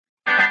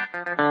This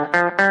is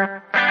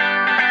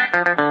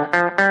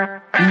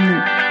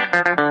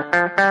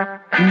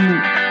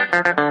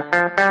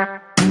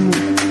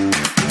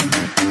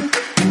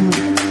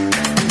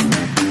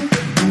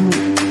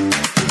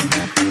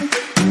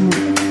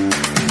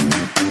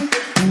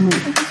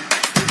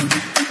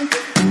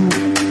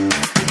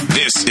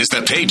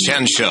the Pay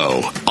Chen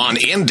Show on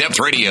In-Depth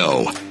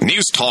Radio,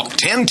 News Talk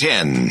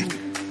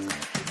 1010.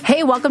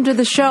 Hey, welcome to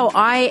the show.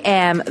 I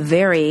am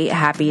very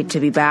happy to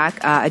be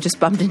back. I just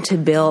bumped into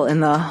Bill in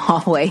the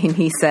hallway, and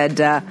he said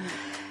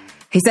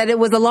it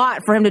was a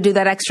lot for him to do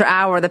that extra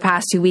hour the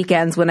past 2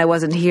 weekends when I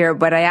wasn't here,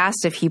 but I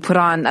asked if he put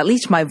on at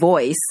least my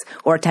voice,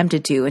 or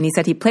attempted to, and he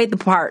said he played the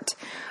part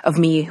of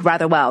me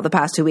rather well the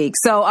past 2 weeks.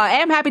 So I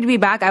am happy to be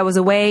back. I was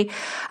away.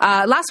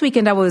 Last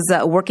weekend I was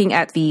working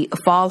at the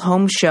Fall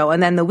Home Show,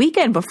 and then the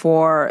weekend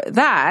before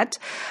that,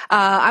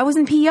 I was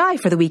in PEI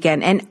for the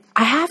weekend. And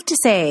I have to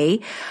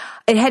say,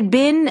 it had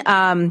been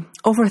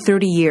over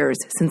 30 years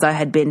since I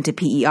had been to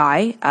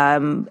PEI.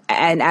 And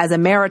as a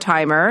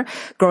maritimer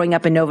growing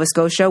up in Nova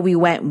Scotia, we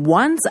went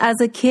once as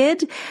a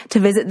kid to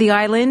visit the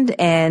island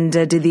and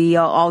do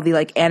all the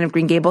like Anne of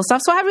Green Gables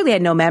stuff. So I really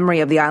had no memory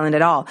of the island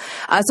at all.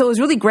 So it was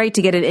really great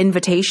to get an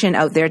invitation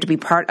out there to be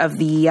part of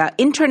the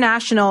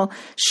International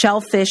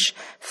Shellfish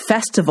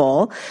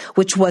Festival,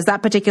 which was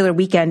that particular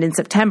weekend in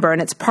September.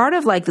 And it's part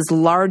of like this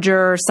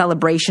larger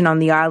celebration on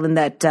the island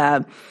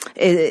that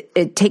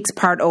it takes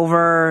part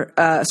over,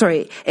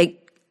 it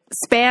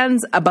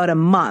spans about a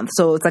month.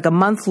 So it's like a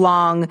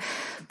month-long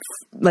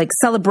like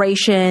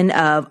celebration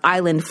of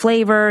island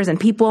flavors and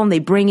people, and they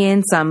bring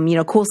in some,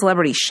 cool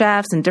celebrity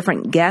chefs and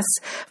different guests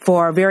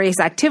for various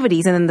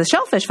activities. And then the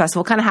Shellfish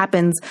Festival kind of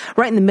happens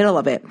right in the middle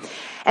of it.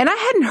 And I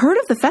hadn't heard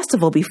of the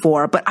festival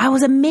before, but I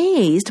was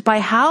amazed by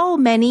how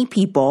many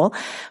people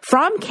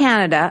from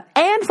Canada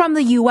and from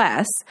the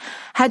U.S.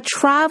 had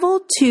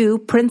traveled to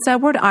Prince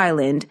Edward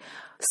Island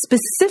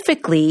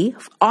specifically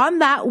on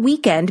that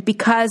weekend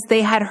because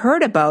they had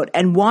heard about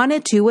and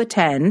wanted to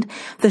attend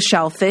the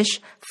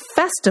Shellfish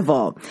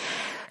Festival.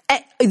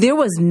 There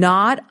was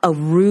not a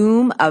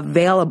room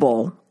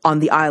available on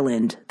the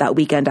island that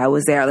weekend I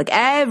was there. Like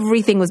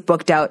everything was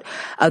booked out.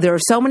 There were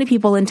so many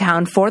people in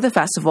town for the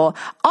festival.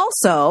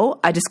 Also,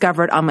 I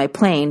discovered on my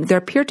plane, there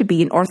appeared to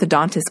be an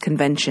orthodontist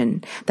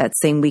convention that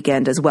same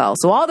weekend as well.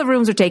 So all the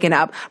rooms were taken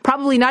up,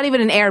 probably not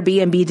even an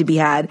Airbnb to be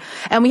had.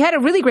 And we had a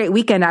really great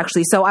weekend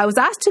actually. So I was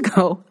asked to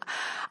go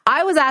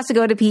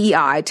to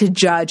PEI to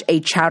judge a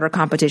chowder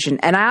competition.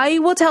 And I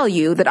will tell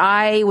you that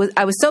I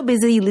was so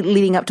busy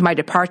leading up to my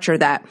departure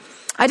that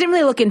I didn't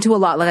really look into a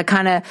lot. Like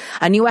I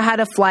knew I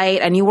had a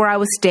flight. I knew where I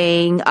was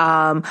staying.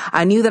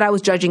 I knew that I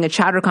was judging a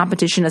chowder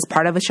competition as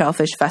part of a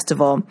shellfish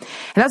festival. And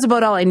that's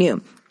about all I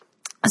knew.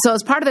 So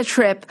as part of the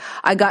trip,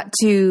 I got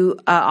to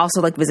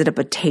also like visit a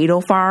potato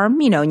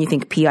farm, and you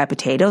think PEI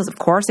potatoes, of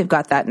course, they've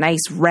got that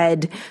nice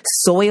red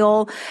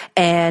soil,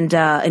 and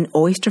an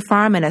oyster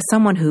farm. And as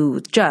someone who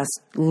just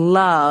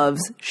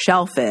loves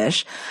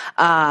shellfish,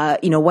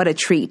 what a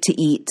treat to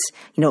eat,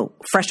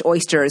 fresh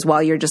oysters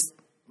while you're just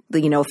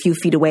a few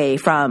feet away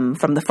from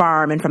the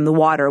farm and from the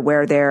water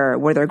where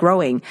they're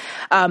growing.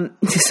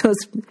 So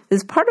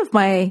as part of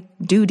my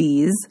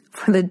duties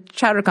for the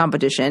chowder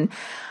competition,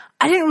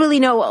 I didn't really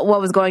know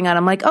what was going on.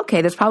 I'm like,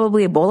 okay, there's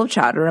probably a bowl of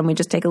chowder, and we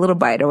just take a little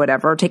bite or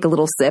whatever, or take a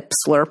little sip,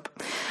 slurp.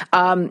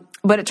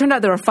 But it turned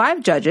out there were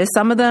 5 judges,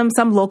 some of them,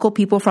 some local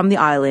people from the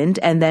island,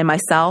 and then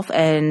myself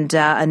and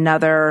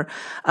another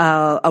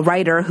a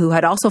writer who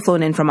had also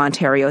flown in from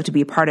Ontario to be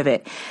a part of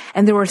it.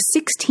 And there were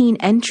 16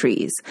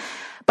 entries.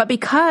 But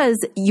because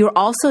you're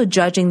also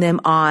judging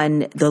them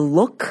on the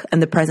look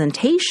and the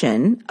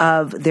presentation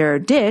of their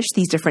dish,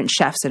 these different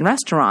chefs and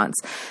restaurants,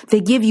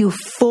 they give you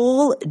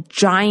full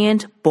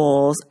giant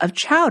bowls of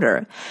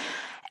chowder.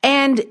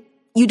 And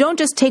you don't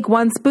just take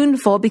one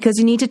spoonful because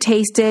you need to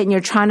taste it and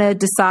you're trying to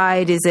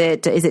decide, is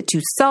it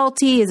too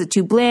salty? Is it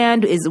too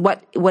bland?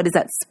 What is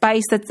that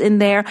spice that's in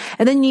there?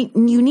 And then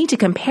you need to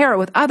compare it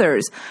with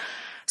others.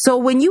 So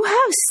when you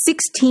have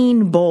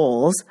 16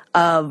 bowls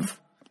of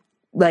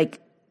like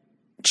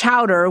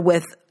chowder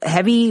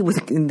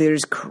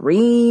there's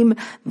cream,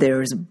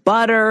 there's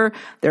butter,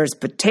 there's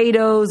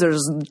potatoes,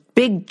 there's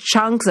big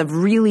chunks of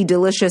really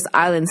delicious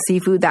island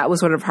seafood, that was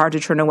sort of hard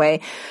to turn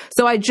away.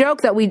 So I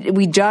joke that we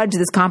judged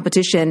this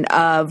competition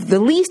of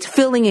the least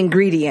filling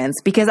ingredients,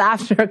 because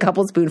after a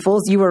couple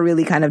spoonfuls, you were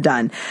really kind of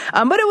done.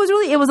 But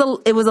it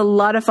was a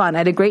lot of fun. I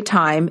had a great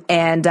time.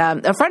 And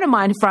a friend of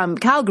mine from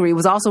Calgary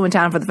was also in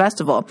town for the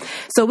festival.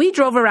 So we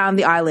drove around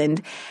the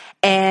island,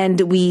 and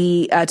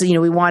we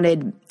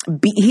wanted,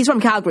 he's from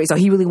Calgary, so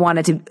he really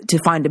wanted to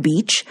find a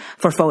beach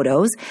for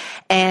photos.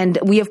 And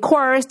we, of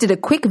course, did a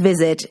quick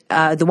visit,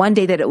 the one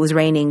day that it was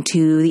raining,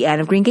 to the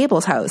Anne of Green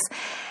Gables house.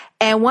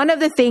 And one of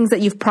the things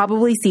that you've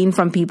probably seen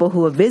from people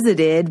who have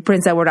visited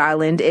Prince Edward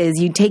Island is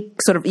you take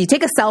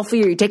a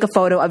selfie or you take a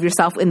photo of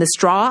yourself in the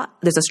straw.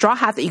 There's a straw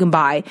hat that you can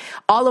buy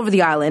all over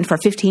the island for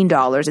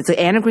 $15. It's an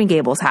Anne of Green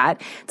Gables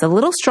hat. It's a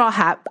little straw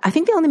hat. I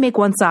think they only make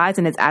one size,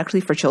 and it's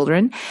actually for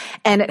children.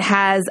 And it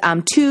has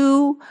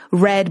 2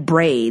 red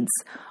braids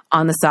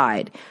on the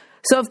side.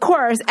 So, of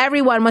course,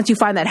 everyone, once you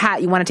find that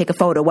hat, you want to take a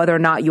photo, whether or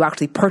not you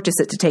actually purchase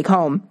it to take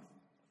home.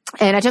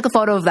 And I took a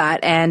photo of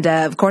that. And,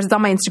 of course, it's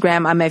on my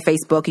Instagram, on my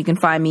Facebook. You can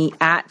find me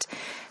at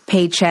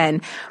Pei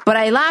Chen. But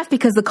I laughed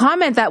because the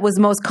comment that was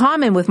most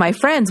common with my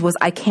friends was,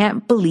 I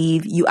can't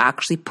believe you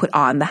actually put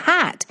on the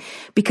hat,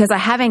 because I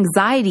have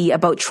anxiety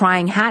about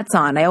trying hats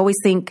on. I always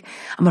think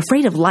I'm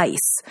afraid of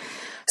lice.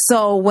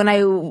 So when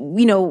I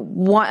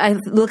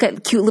look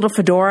at cute little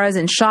fedoras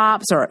in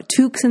shops or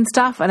toques and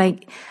stuff, and I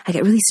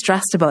get really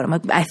stressed about it. I'm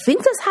like, I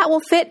think this hat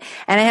will fit.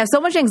 And I have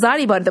so much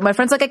anxiety about it that my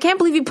friend's like, I can't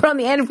believe you put on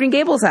the Anne of Green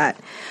Gables hat.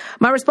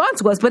 My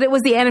response was, but it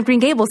was the Anne of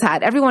Green Gables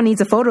hat. Everyone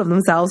needs a photo of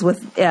themselves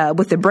with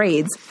the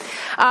braids.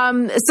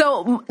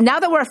 So now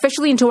that we're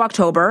officially into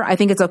October, I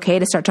think it's okay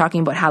to start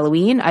talking about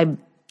Halloween. I'm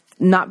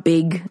not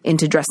big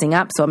into dressing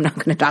up, so I'm not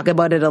going to talk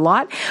about it a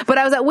lot. But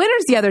I was at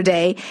Winners the other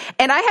day,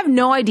 and I have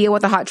no idea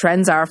what the hot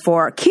trends are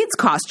for kids'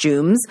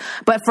 costumes.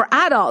 But for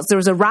adults, there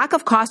was a rack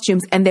of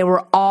costumes, and they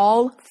were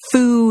all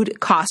food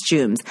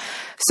costumes.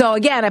 So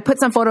again, I put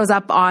some photos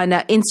up on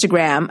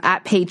Instagram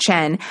at Pei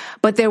Chen,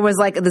 but there was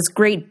like this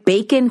great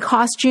bacon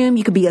costume.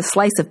 You could be a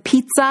slice of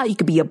pizza. You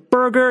could be a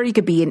burger. You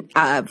could be an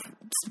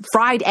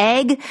fried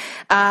egg.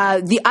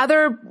 The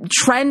other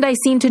trend I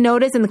seemed to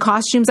notice in the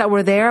costumes that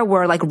were there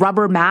were like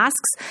rubber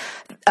masks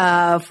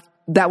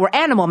that were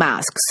animal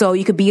masks. So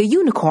you could be a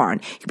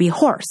unicorn, you could be a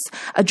horse,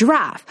 a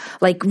giraffe,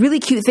 like really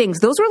cute things.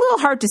 Those were a little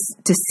hard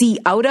to see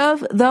out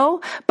of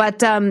though.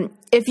 But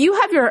if you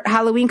have your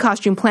Halloween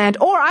costume planned,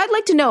 or I'd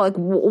like to know like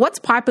what's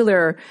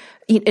popular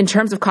in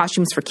terms of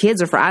costumes for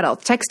kids or for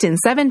adults, text in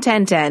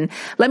 71010.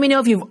 Let me know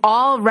if you've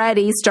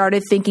already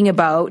started thinking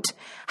about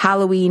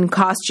Halloween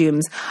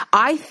costumes.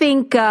 I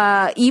think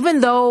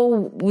even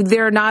though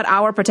they're not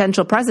our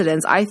potential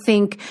presidents, I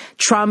think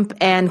Trump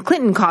and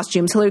Clinton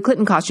costumes, Hillary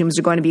Clinton costumes,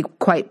 are going to be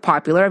quite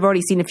popular. I've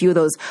already seen a few of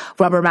those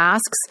rubber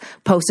masks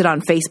posted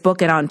on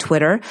Facebook and on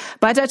Twitter.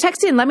 But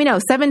text in, let me know,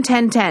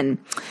 71010.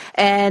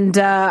 And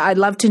I'd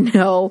love to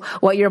know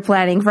what you're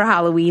planning for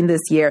Halloween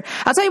this year.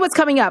 I'll tell you what's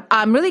coming up.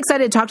 I'm really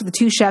excited to talk to the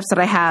two chefs that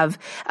I have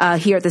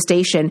here at the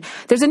station.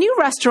 There's a new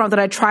restaurant that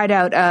I tried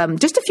out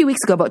just a few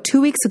weeks ago, about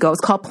 2 weeks ago.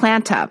 It's called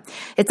Planta.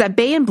 It's at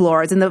Bay and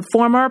Bloor. It's in the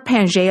former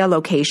Pangea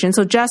location.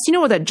 So just,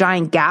 where the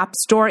giant Gap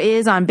store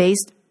is on Bay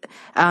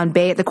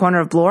at the corner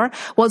of Bloor?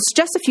 Well, it's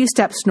just a few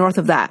steps north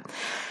of that.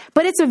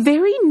 But it's a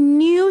very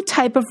new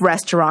type of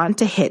restaurant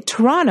to hit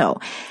Toronto.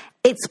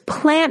 It's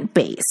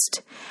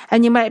plant-based.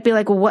 And you might be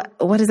like, well,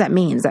 what does that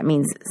mean? Does that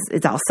mean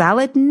it's all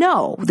salad?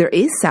 No, there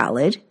is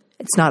salad.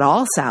 It's not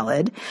all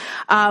salad.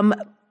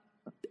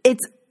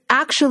 It's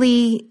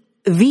actually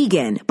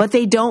vegan, but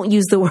they don't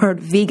use the word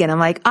vegan. I'm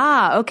like,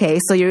 okay.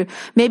 So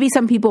maybe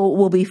some people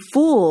will be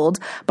fooled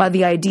by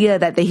the idea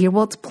that they hear,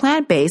 well, it's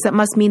plant-based. That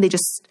must mean they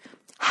just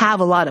have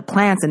a lot of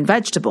plants and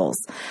vegetables.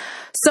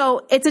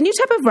 So it's a new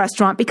type of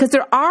restaurant because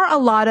there are a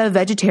lot of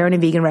vegetarian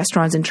and vegan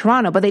restaurants in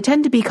Toronto, but they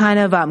tend to be kind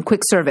of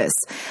quick service.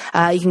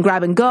 You can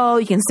grab and go.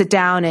 You can sit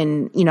down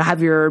and,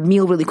 have your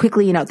meal really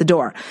quickly and out the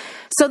door.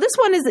 So this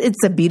one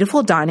it's a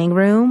beautiful dining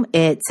room.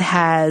 It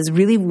has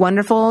really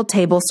wonderful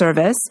table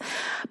service.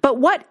 But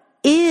what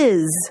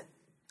is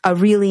a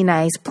really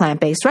nice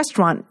plant-based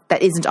restaurant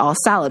that isn't all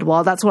salad?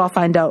 Well, that's what I'll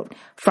find out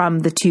from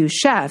the two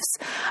chefs.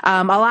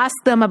 I'll ask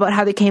them about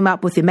how they came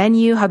up with the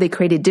menu, how they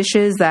created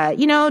dishes that,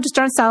 just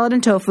aren't salad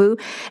and tofu,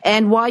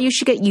 and why you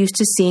should get used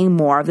to seeing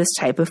more of this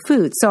type of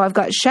food. So I've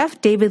got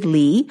Chef David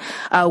Lee,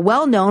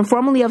 well known,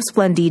 formerly of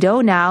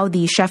Splendido, now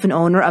the chef and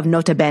owner of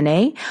Nota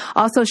Bene.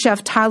 Also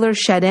Chef Tyler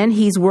Shedden.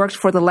 He's worked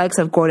for the likes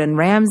of Gordon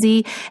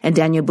Ramsay and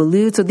Daniel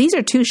Boulud. So these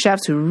are two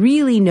chefs who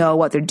really know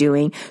what they're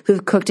doing,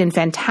 who've cooked in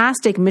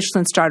fantastic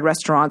Michelin-starred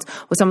restaurants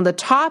with some of the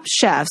top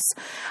chefs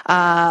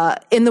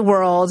in the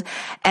world.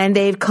 And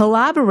they've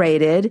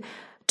collaborated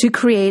to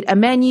create a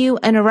menu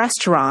and a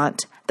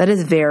restaurant that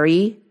is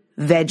very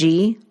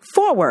veggie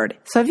forward.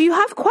 So if you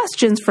have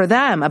questions for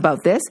them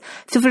about this,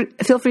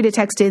 feel free to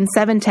text in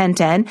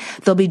 71010.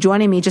 They'll be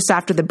joining me just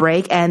after the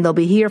break, and they'll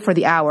be here for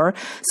the hour.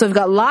 So we've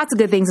got lots of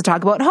good things to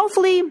talk about.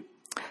 Hopefully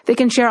they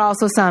can share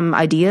also some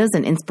ideas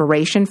and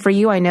inspiration for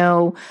you.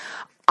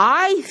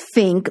 I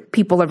think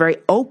people are very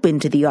open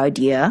to the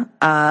idea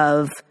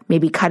of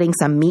maybe cutting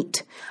some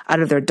meat out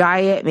of their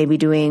diet, maybe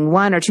doing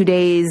 1 or 2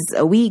 days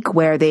a week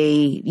where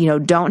they,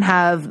 don't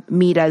have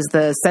meat as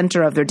the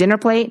center of their dinner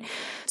plate.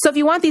 So if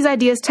you want these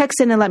ideas, text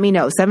in and let me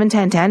know,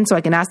 71010, so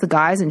I can ask the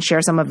guys and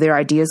share some of their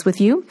ideas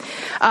with you.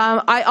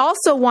 I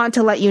also want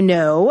to let you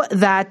know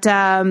that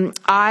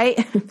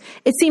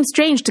it seems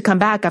strange to come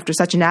back after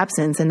such an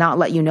absence and not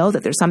let you know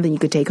that there's something you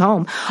could take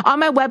home. On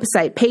my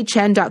website,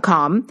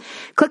 peichen.com,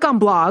 click on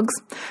blogs.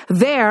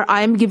 There,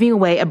 I'm giving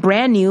away a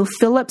brand new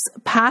Philips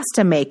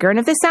pasta maker. And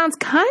if this sounds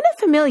kind of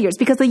familiar, it's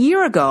because a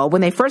year ago,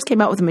 when they first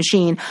came out with the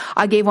machine,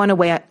 I gave one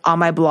away on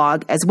my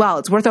blog as well.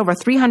 It's worth over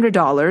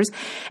 $300.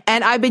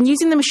 And I've been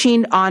using the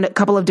machine on a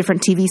couple of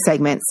different TV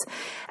segments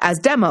as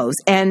demos.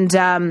 And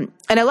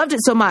I loved it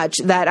so much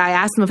that I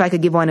asked them if I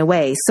could give one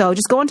away. So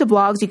just go into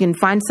blogs. You can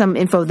find some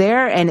info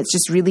there, and it's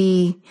just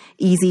really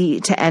easy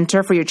to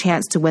enter for your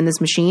chance to win this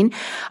machine.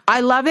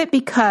 I love it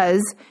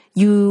because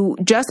You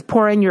just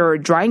pour in your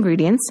dry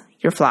ingredients,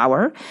 your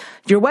flour,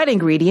 your wet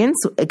ingredients.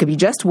 It could be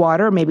just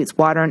water, maybe it's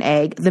water and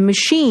egg. The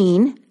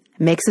machine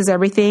mixes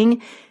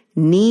everything,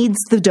 kneads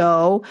the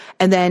dough,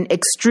 and then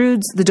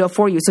extrudes the dough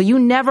for you. So you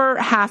never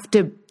have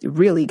to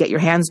really get your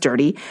hands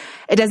dirty.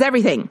 It does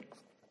everything.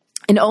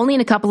 And only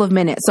in a couple of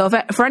minutes. So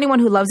for anyone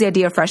who loves the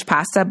idea of fresh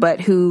pasta,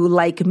 but who,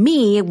 like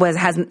me,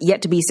 hasn't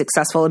yet to be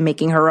successful in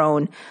making her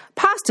own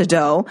pasta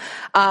dough,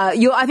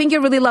 I think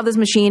you'll really love this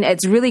machine.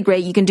 It's really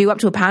great. You can do up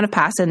to a pound of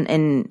pasta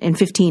in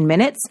 15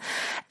 minutes.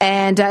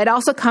 And it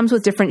also comes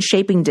with different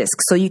shaping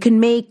discs. So you can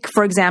make,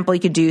 for example,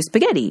 you could do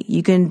spaghetti.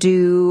 You can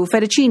do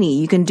fettuccine.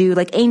 You can do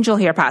like angel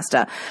hair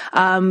pasta.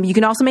 You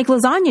can also make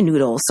lasagna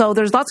noodles. So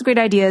there's lots of great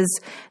ideas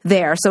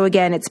there. So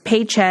again, it's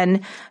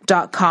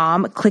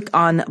peichen.com. Click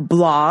on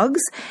blogs.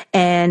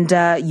 And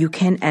you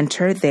can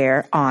enter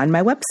there on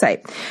my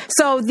website.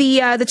 So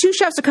the two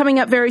chefs are coming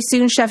up very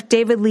soon, Chef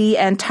David Lee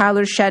and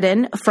Tyler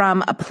Shedden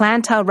from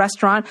Planta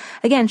Restaurant.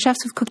 Again,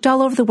 chefs who've cooked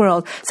all over the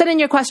world. Send in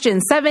your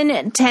questions,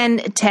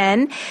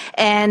 7-10-10,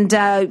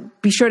 and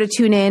be sure to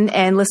tune in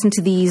and listen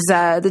to these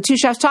the two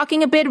chefs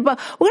talking a bit about.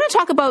 We're going to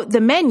talk about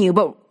the menu,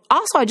 but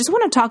also I just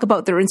want to talk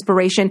about their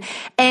inspiration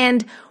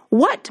and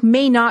what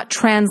may not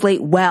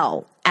translate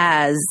well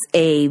as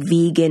a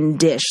vegan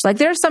dish. Like,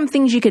 there are some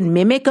things you can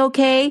mimic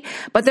okay,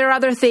 but there are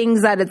other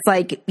things that it's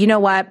like, you know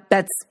what,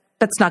 that's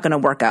not going to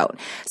work out.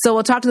 So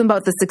we'll talk to them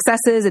about the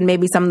successes and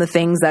maybe some of the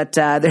things that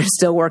they're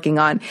still working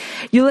on.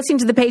 You're listening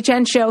to The Pei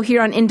Chen Show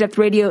here on In-Depth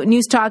Radio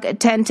News Talk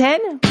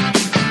 1010.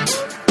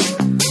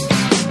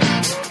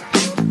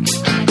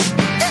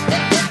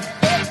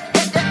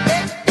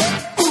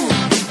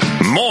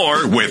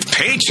 More with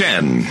Pei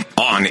Chen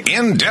on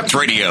In-Depth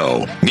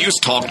Radio News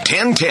Talk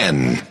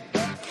 1010.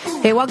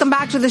 Hey, welcome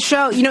back to the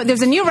show. You know,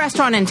 there's a new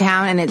restaurant in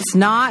town, and it's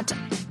not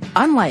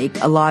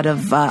unlike a lot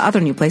of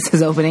other new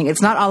places opening.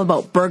 It's not all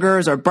about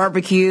burgers or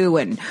barbecue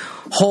and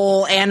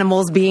whole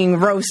animals being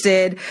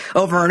roasted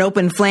over an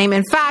open flame.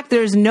 In fact,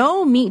 there's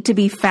no meat to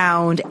be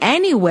found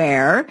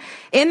anywhere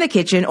in the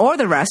kitchen or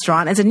the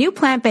restaurant. It's a new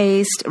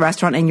plant-based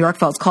restaurant in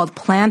Yorkville. It's called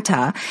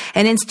Planta.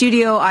 And in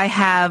studio, I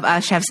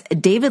have chefs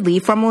David Lee,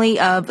 formerly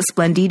of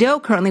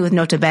Splendido, currently with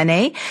Nota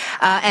Bene,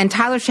 and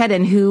Tyler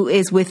Shedden, who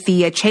is with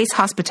the Chase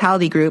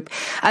Hospitality Group.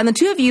 And the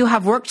two of you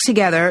have worked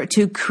together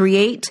to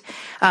create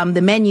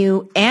the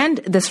menu and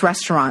this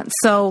restaurant.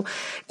 So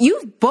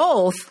you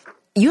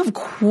have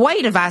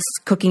quite a vast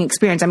cooking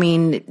experience. I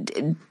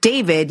mean,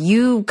 David,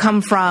 you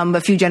come from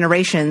a few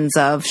generations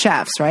of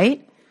chefs,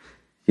 right?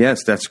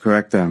 Yes, that's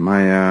correct.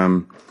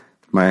 My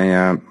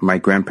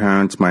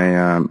grandparents,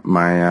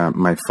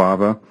 my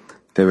father,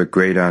 they were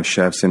great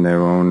chefs in their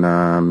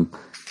own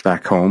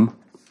back home.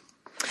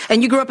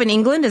 And you grew up in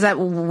England? Is that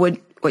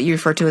what you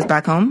refer to as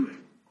back home?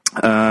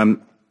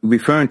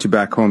 Referring to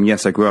back home,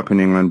 yes, I grew up in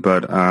England,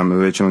 but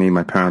originally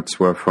my parents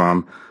were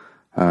from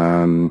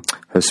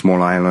a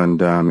small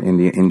island in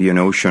the Indian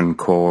Ocean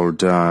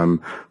called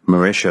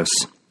Mauritius,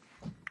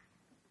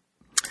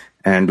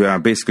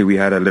 and basically we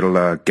had a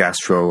little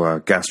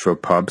gastro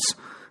pubs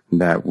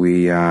that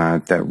we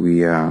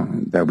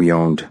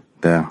owned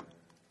there.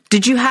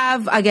 Did you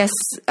have, I guess,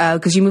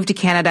 because you moved to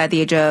Canada at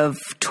the age of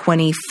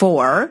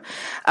 24,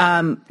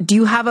 do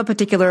you have a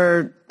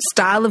particular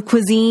style of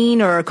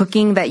cuisine or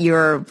cooking that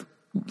you're,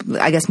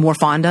 I guess, more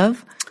fond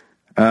of?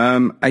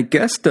 I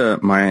guess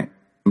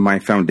my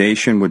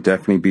foundation would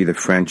definitely be the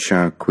French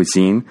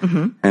cuisine,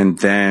 mm-hmm. and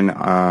then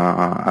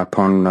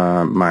upon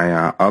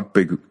my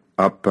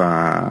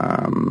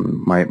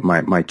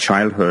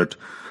childhood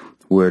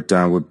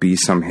would be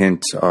some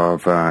hint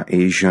of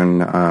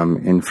Asian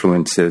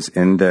influences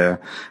in there,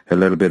 a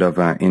little bit of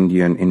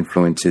Indian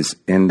influences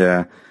in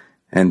there,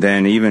 and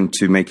then even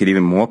to make it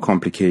even more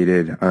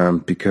complicated,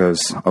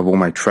 because of all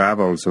my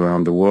travels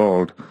around the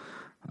world,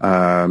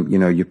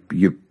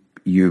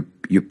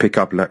 you pick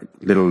up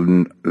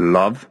little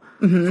love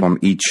mm-hmm. from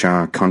each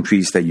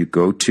countries that you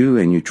go to,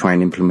 and you try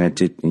and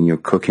implement it in your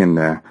cooking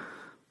there.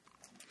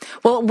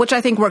 Well, which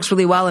I think works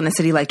really well in a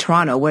city like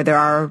Toronto, where there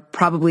are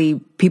probably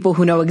people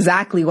who know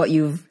exactly what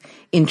you've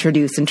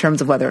introduced in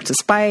terms of whether it's a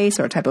spice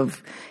or a type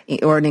of,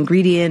 or an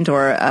ingredient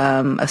or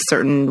a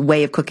certain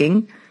way of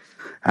cooking.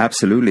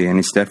 Absolutely, and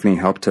it's definitely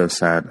helped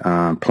us at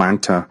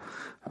Planta,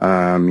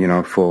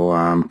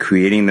 for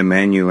creating the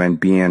menu and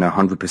being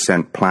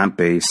 100%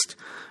 plant-based.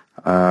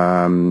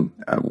 And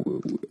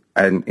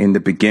in the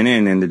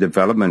beginning, in the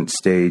development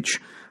stage,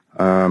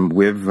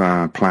 with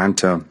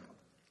Planta,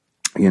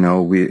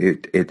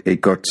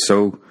 it got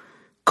so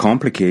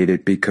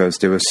complicated because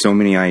there were so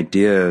many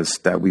ideas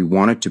that we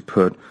wanted to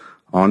put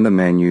on the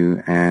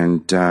menu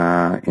and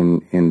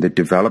in the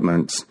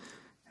developments,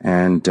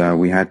 and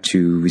we had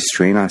to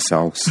restrain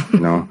ourselves,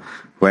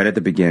 right at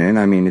the beginning.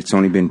 I mean, it's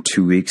only been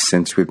 2 weeks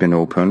since we've been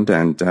opened,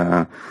 and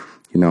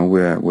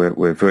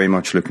we're very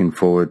much looking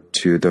forward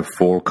to the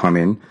fall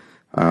coming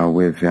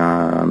with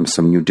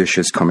some new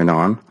dishes coming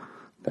on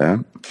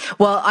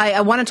Well,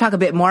 I want to talk a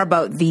bit more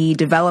about the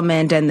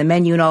development and the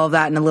menu and all of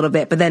that in a little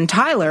bit. But then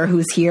Tyler,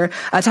 who's here,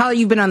 Tyler,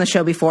 you've been on the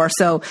show before.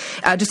 So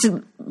just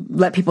to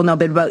let people know a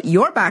bit about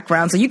your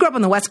background. So you grew up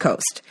on the West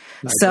Coast.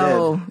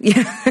 So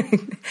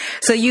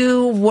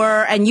you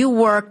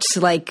worked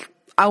like,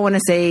 I want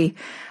to say,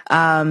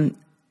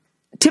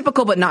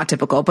 typical but not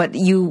typical, but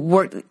you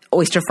worked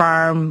oyster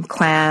farm,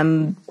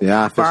 clam.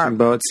 Yeah, fishing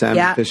boats,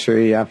 salmon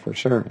fishery, for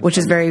sure. Which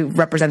is very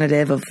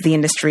representative of the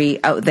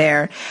industry out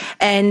there.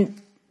 And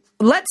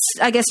let's,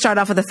 I guess, start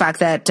off with the fact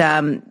that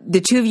the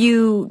two of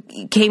you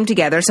came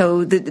together.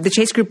 So the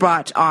Chase Group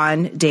brought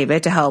on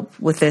David to help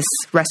with this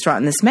restaurant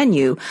and this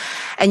menu,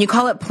 and you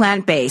call it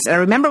plant-based. And I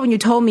remember when you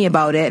told me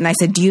about it, and I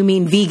said, do you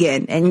mean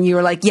vegan? And you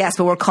were like, yes,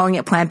 but we're calling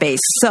it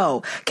plant-based.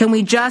 So can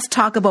we just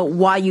talk about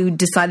why you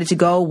decided to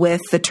go with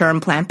the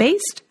term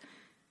plant-based?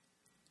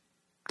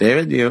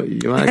 David, you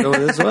want to go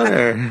with this one?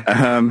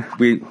 Or?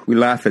 We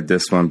laugh at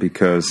this one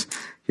because,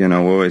 we're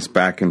always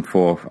back and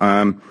forth.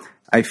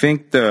 I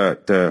think to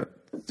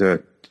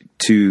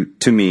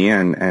me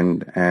and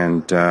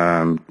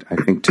I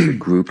think to the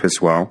group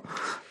as well,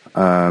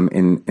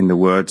 in the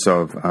words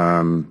of what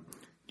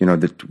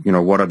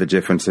are the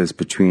differences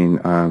between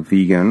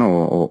vegan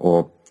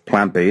or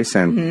plant-based,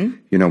 and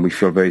we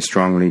feel very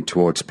strongly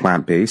towards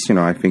plant-based.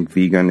 I think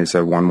vegan is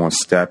a one more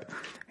step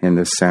in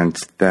the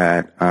sense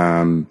that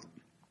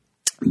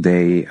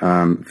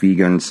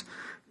vegans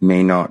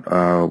may not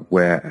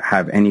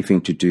have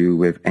anything to do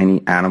with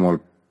any animal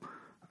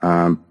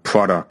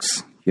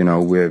products,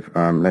 with,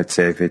 let's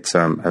say if it's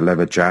a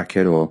leather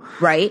jacket or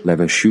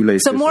leather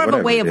shoelaces. So more of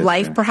a way of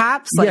life,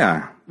 perhaps?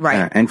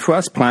 Right. And for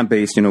us,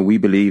 plant-based, we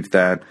believe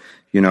that,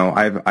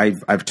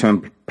 I've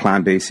turned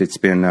plant-based. It's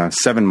been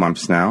 7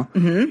 months now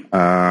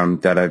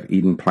that I've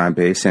eaten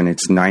plant-based, and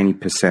it's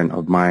 90%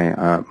 of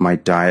my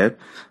diet.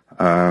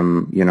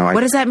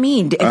 What does that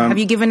mean? Have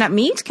you given up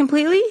meat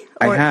completely?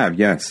 I have,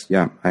 yes.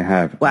 Yeah, I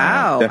have.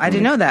 Wow, I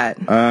didn't know that.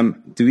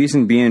 The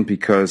reason being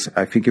because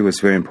I think it was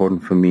very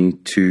important for me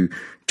to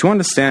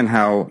understand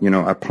how,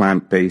 a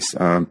plant-based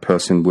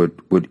person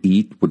would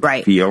eat, would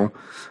feel.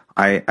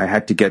 I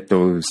had to get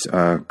those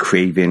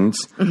cravings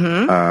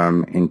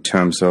in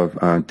terms of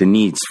the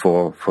needs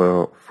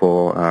for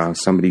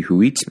somebody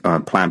who eats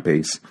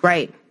plant-based.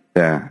 Right.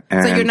 Yeah.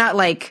 So you're not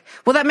like,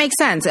 well, that makes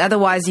sense.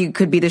 Otherwise, you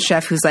could be the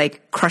chef who's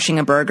like crushing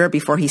a burger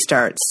before he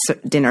starts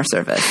dinner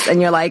service.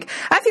 And you're like,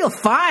 I feel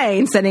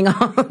fine sending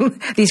all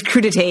these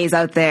crudités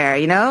out there,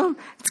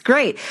 It's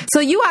great. So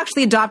you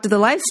actually adopted the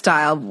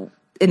lifestyle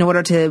in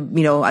order to,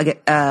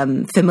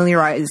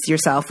 familiarize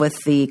yourself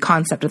with the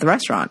concept of the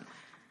restaurant.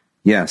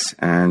 Yes.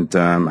 And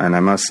I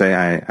must say,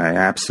 I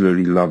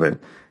absolutely love it.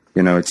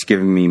 It's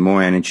given me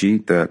more energy.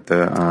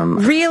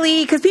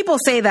 Really? Because people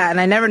say that, and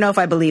I never know if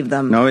I believe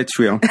them. No, it's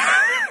real.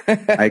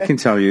 I can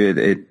tell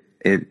you,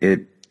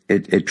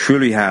 it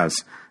truly has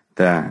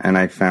that. And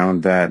I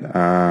found that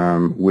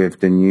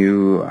with the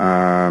new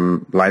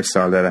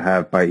lifestyle that I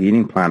have by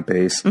eating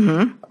plant-based,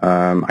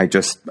 I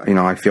just,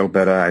 I feel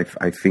better.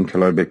 I think a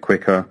little bit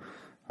quicker,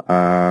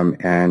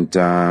 and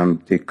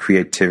the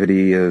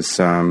creativity is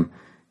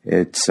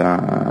it's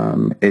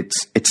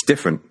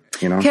different.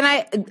 Can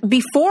I,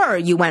 before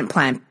you went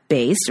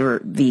plant-based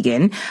or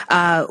vegan,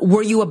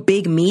 were you a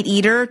big meat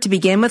eater to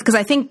begin with? Because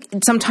I think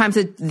sometimes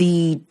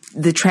the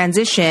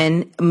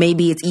transition,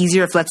 maybe it's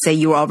easier if, let's say,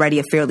 you were already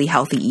a fairly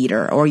healthy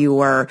eater or you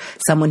were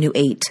someone who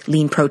ate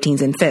lean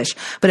proteins and fish.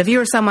 But if you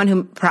were someone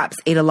who perhaps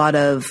ate a lot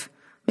of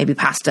maybe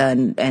pasta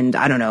and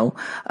I don't know,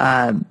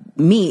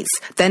 meats,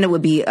 then it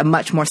would be a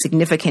much more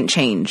significant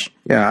change.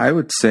 Yeah, I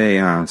would say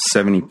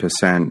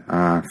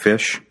 70%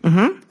 fish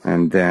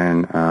and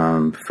then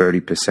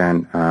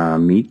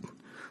 30% meat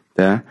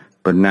there.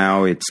 But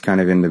now it's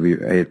kind of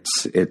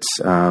it's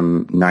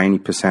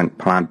 90%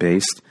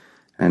 plant-based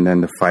and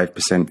then the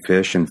 5%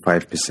 fish and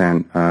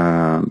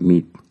 5%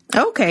 meat.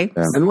 Okay.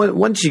 And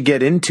once you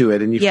get into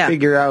it and you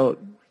figure out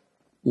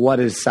what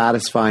is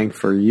satisfying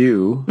for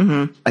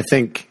you, I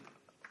think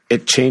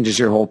it changes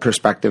your whole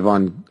perspective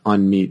on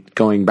meat,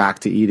 going back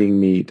to eating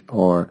meat,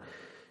 or,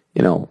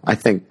 I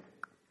think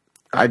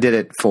I did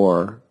it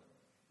for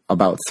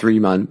about 3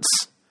 months,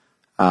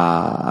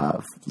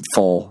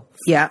 full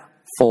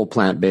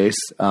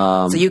plant-based.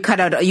 So you cut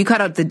out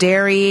the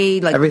dairy,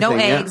 like no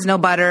eggs, no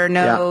butter,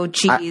 no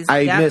cheese.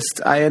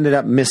 I ended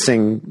up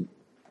missing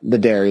the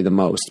dairy the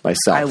most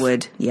myself. I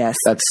would, yes.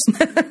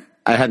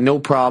 I had no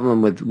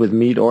problem with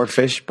meat or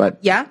fish,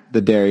 but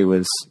the dairy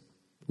was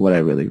what I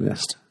really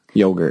missed.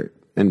 Yogurt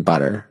and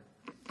butter.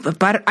 But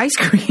butter, ice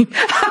cream.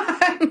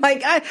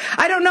 Like,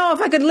 I don't know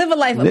if I could live a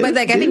life, but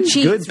like, I think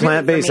cheese. Good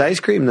plant-based ice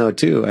cream though,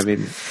 too. I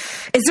mean,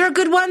 is there a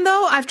good one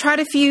though? I've tried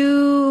a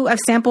few, I've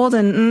sampled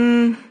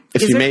and,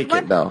 if you make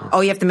it though. Oh,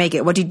 you have to make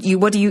it. What do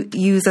you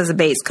use as a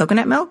base?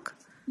 Coconut milk?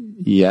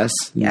 Yes.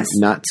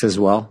 Nuts as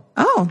well.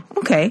 Oh,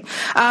 okay.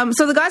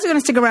 So the guys are going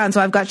to stick around.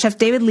 So I've got Chef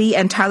David Lee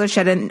and Tyler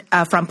Shedden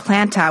from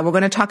Planta. We're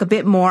going to talk a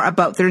bit more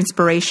about their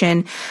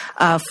inspiration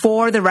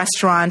for the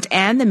restaurant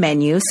and the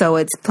menu. So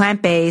it's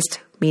plant-based,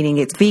 meaning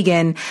it's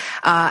vegan,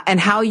 and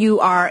how you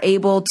are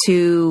able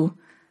to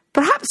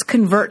perhaps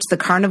convert the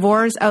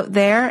carnivores out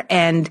there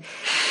and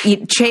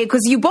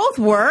because you both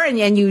were,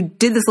 and you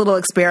did this little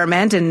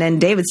experiment,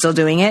 and David's still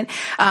doing it,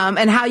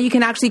 and how you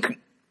can actually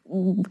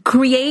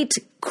create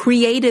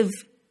creative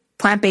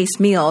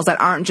plant-based meals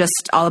that aren't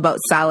just all about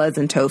salads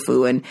and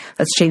tofu, and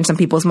let's change some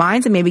people's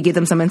minds and maybe give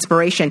them some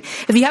inspiration.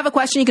 If you have a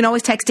question, you can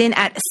always text in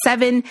at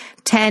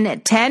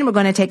 71010. We're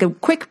going to take a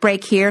quick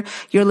break here.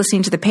 You're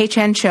listening to The Pei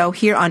Chen Show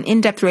here on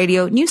In Depth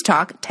Radio, News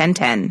Talk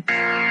 1010.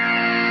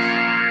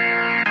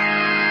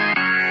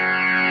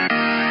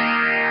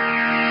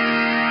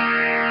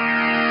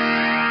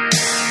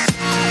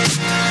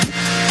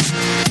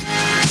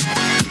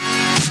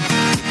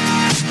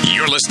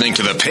 Listening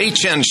to The Pei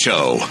Chen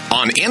Show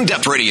on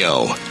In-Depth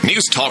Radio,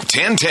 News Talk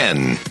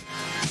 1010.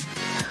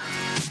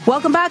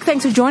 Welcome back.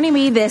 Thanks for joining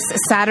me this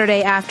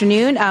Saturday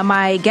afternoon.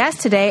 My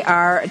guests today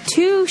are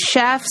two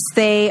chefs.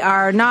 They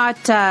are not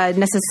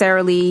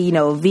necessarily,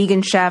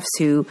 vegan chefs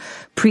who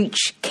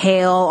preach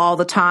kale all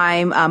the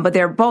time, but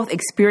they're both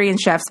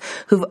experienced chefs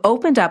who've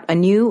opened up a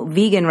new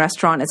vegan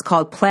restaurant. It's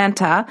called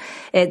Planta.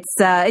 It's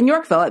in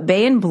Yorkville at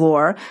Bay and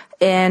Bloor.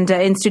 And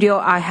in studio,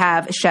 I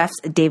have chefs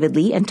David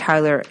Lee and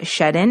Tyler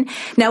Shedden.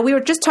 Now, we were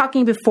just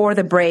talking before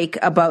the break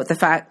about the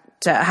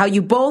fact how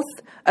you both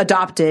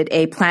adopted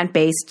a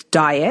plant-based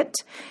diet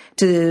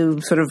to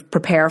sort of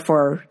prepare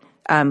for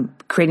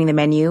creating the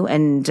menu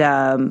and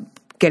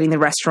getting the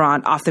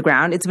restaurant off the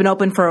ground. It's been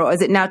open for,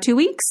 is it now 2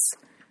 weeks?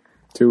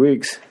 2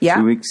 weeks. Yeah.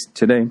 2 weeks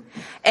today.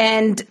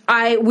 And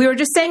we were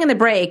just saying in the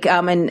break,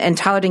 and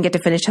Tyler didn't get to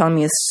finish telling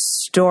me his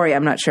story.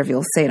 I'm not sure if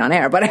you'll say it on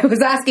air, but I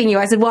was asking you,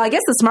 I said, well, I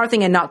guess the smart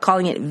thing in not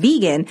calling it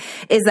vegan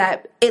is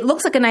that it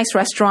looks like a nice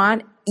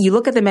restaurant. You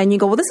look at the menu, you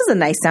go, well, this is a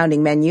nice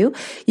sounding menu.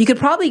 You could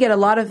probably get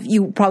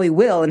you probably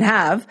will and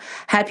have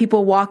had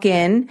people walk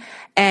in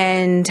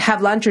and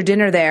have lunch or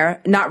dinner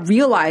there, not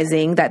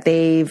realizing that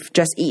they've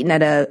just eaten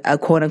at a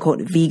quote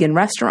unquote vegan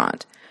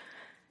restaurant.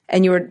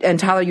 And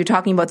Tyler, you're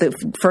talking about the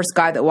first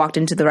guy that walked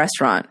into the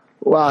restaurant.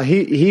 Well,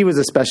 he was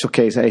a special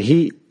case.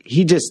 He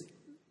just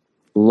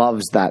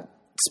loves that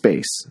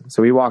space.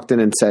 So he walked in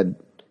and said,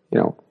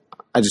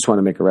 I just want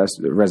to make a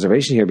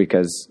reservation here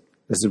because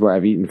this is where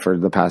I've eaten for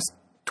the past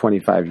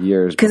 25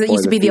 years. Because it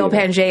used to be the Au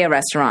Pangea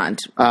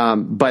restaurant.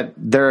 But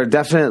there are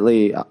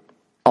definitely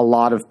a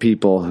lot of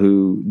people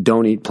who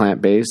don't eat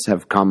plant-based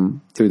have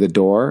come through the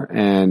door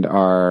and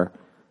are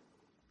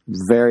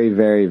very,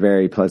 very,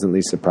 very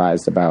pleasantly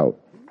surprised about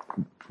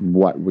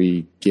what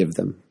we give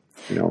them,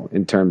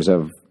 in terms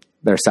of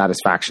their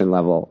satisfaction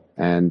level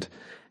and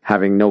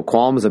having no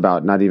qualms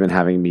about not even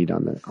having meat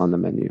on the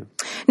menu.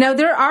 Now,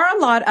 there are a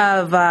lot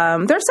of,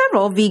 there are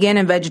several vegan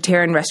and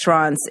vegetarian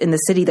restaurants in the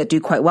city that do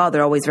quite well.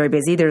 They're always very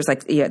busy. There's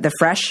the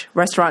Fresh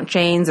restaurant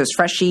chains. There's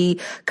Freshie,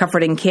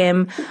 Comfort and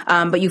Kim.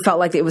 But you felt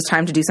like it was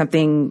time to do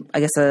something, I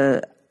guess,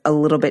 a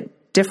little bit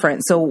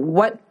different. So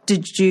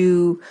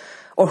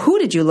who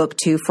did you look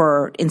to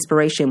for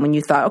inspiration when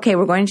you thought, okay,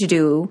 we're going to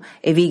do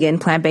a vegan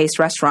plant-based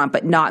restaurant,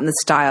 but not in the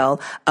style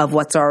of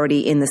what's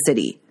already in the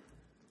city?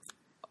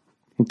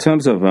 In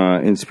terms of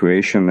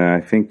inspiration, I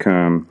think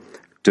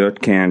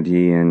Dirt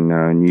Candy in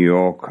New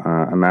York,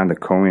 Amanda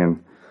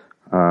Cohen,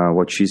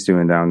 what she's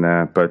doing down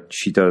there, but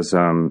she does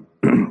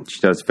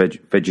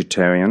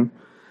vegetarian,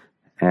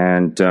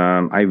 and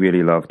I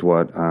really loved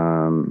what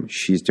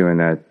she's doing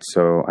that.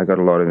 So I got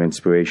a lot of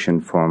inspiration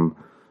from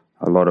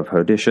a lot of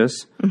her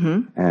dishes,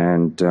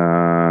 and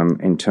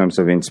in terms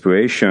of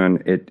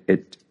inspiration,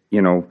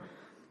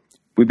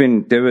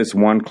 there was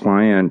one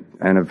client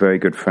and a very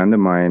good friend of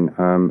mine,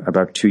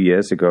 about 2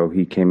 years ago,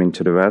 he came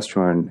into the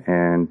restaurant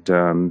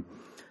and,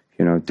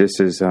 this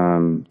is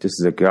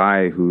a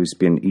guy who's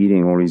been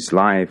eating all his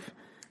life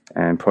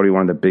and probably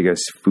one of the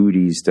biggest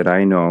foodies that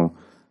I know,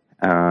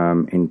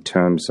 in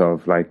terms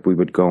of we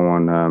would go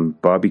on,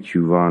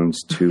 barbecue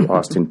runs to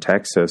Austin,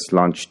 Texas,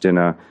 lunch,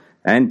 dinner,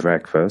 and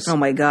breakfast. Oh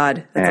my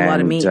God. That's a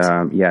lot of meat.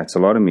 Yeah, it's a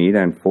lot of meat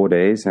and 4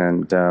 days.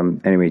 And,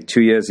 anyway,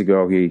 2 years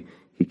ago, he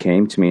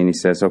came to me and he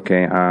says,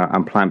 okay,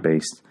 I'm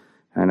plant-based.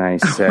 And I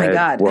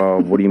said, well,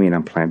 what do you mean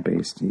I'm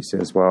plant-based? He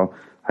says, well,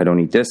 I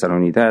don't eat this. I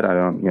don't eat that.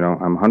 I'm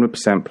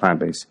 100%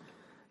 plant-based.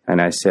 And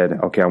I said,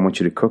 okay, I want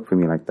you to cook for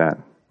me like that.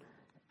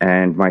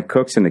 And my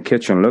cooks in the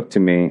kitchen looked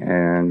at me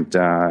and,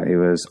 it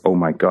was, oh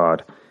my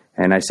God.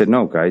 And I said,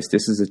 no, guys,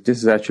 this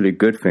is actually a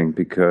good thing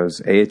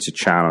because it's a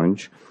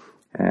challenge.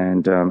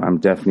 And, I'm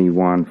definitely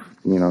one,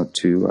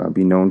 to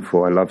be known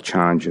for. I love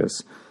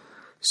challenges.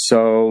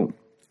 So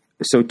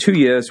 2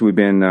 years we've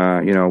been,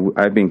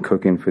 I've been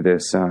cooking for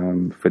this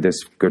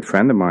good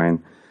friend of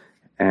mine.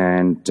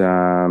 And,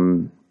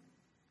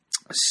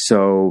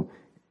 so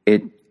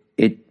I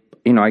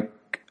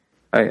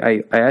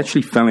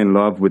actually fell in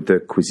love with the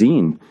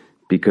cuisine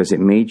because it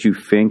made you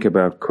think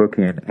about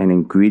cooking and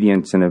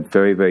ingredients in a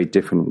very, very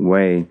different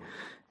way.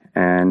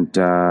 And,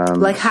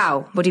 like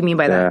how? What do you mean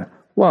by that?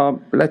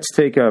 Well, let's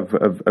take a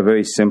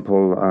very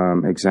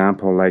simple,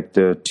 example, like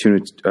the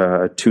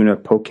tuna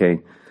poke.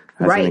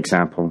 as an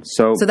example.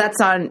 So that's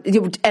on,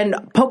 and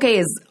poke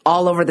is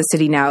all over the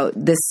city now.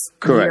 This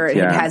year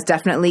it has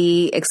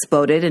definitely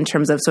exploded in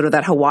terms of sort of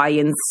that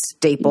Hawaiian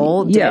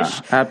staple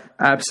dish. Yeah,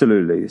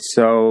 absolutely.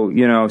 So,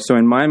 so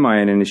in my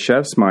mind, in the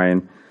chef's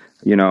mind,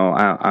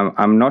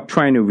 I'm not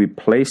trying to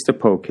replace the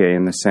poke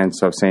in the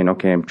sense of saying,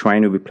 okay, I'm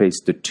trying to replace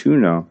the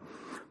tuna,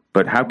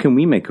 but how can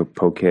we make a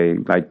poke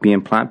like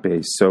being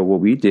plant-based? So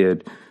what we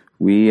did,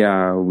 we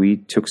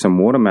took some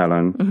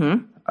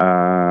watermelon,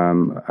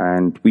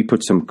 and we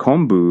put some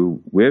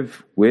kombu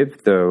with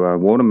the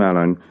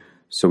watermelon.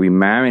 So we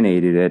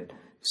marinated it,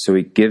 so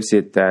it gives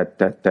it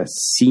that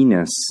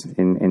sea-ness,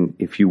 in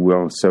if you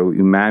will, so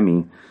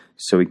umami.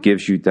 So it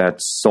gives you that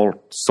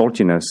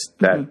saltiness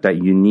that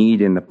you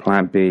need in the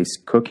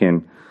plant-based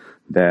cooking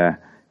there.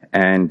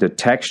 And the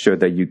texture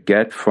that you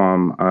get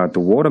from the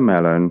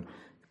watermelon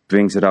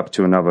brings it up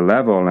to another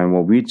level. And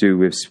what we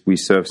do is we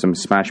serve some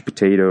smashed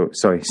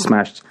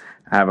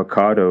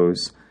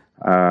avocados,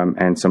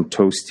 and some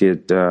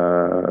toasted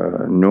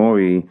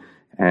nori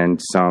and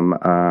some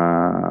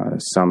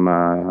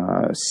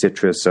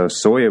citrus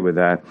soya with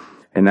that.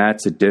 And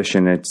that's a dish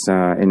in its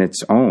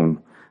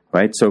own.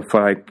 Right, so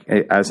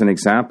as an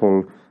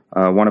example,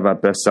 one of our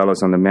best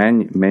sellers on the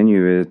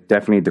menu is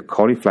definitely the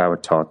cauliflower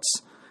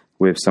tots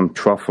with some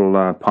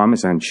truffle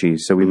Parmesan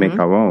cheese. So we make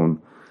our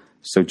own.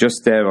 So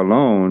just there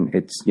alone,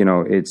 it's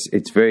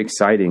very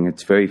exciting.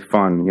 It's very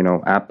fun.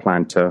 At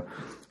Planta,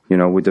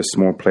 with the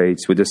small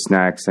plates, with the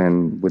snacks,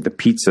 and with the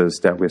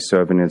pizzas that we're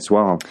serving as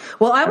well.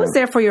 Well, I was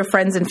there for your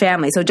friends and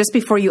family. So just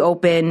before you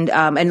opened,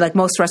 and like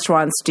most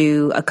restaurants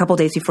do, a couple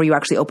days before you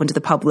actually open to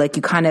the public,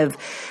 you kind of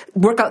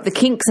work out the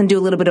kinks and do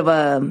a little bit of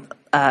a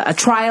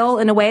trial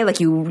in a way. Like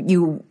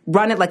you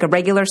run it like a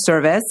regular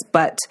service,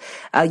 but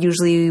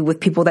usually with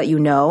people that you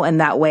know,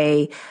 and that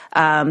way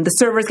the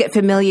servers get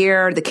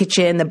familiar, the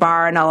kitchen, the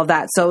bar, and all of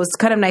that. So it's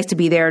kind of nice to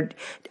be there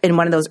in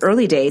one of those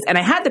early days. And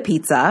I had the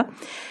pizza,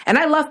 and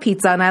I love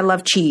pizza and I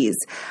love cheese.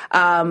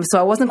 So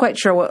I wasn't quite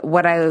sure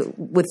what I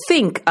would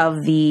think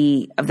of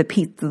the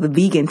pizza, the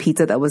vegan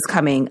pizza that was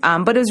coming.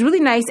 But it was really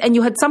nice, and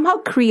you had somehow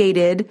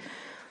created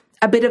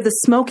a bit of the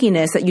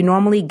smokiness that you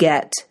normally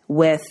get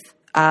with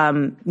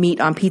meat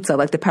on pizza,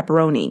 like the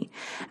pepperoni.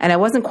 And I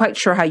wasn't quite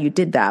sure how you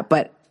did that,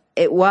 but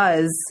it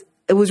was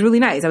really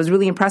nice. I was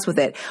really impressed with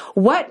it.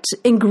 What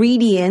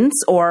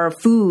ingredients or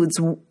foods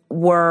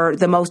were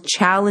the most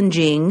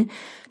challenging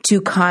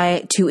to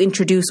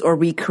introduce or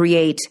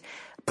recreate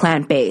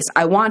plant-based?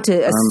 I want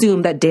to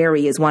assume that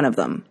dairy is one of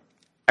them.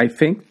 I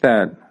think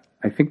the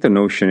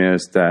notion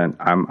is that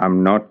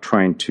I'm not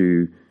trying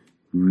to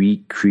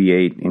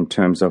recreate in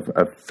terms of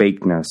a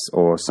fakeness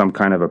or some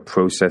kind of a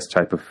processed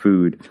type of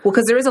food. Well,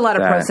 because there is a lot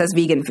of processed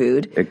vegan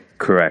food.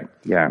 Correct.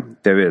 Yeah,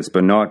 there is,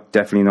 but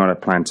definitely not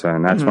at Planta.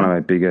 And that's one of my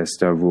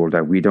biggest rule,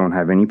 that we don't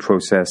have any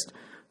processed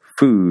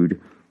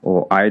food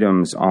or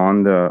items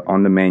on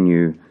the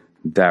menu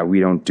that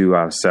we don't do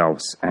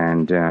ourselves.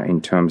 And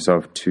in terms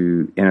of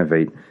to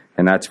innovate,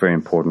 and that's very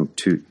important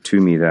to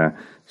me there.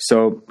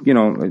 So,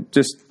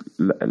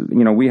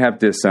 we have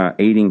this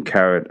 18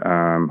 carat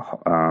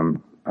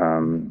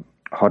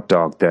hot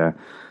dog there.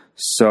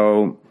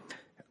 So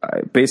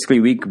basically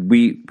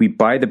we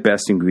buy the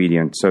best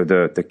ingredient. So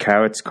the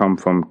carrots come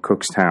from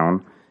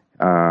Cookstown,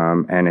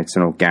 and it's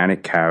an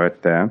organic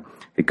carrot there.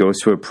 It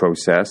goes through a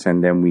process,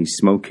 and then we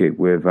smoke it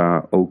with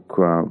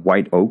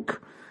white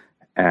oak,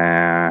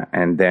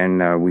 and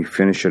then we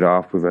finish it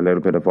off with a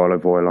little bit of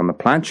olive oil on the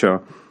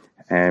plancha,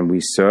 and we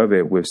serve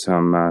it with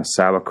some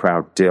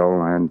sauerkraut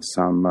dill and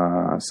some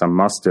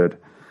mustard,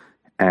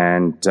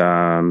 and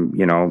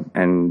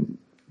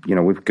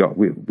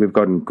we've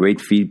gotten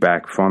great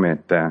feedback from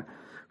it,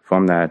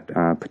 from that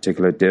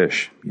particular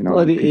dish.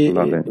 People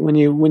love it. When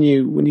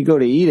you go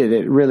to eat it,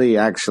 it really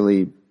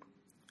actually,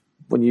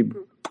 when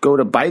you go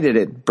to bite it,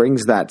 it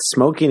brings that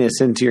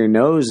smokiness into your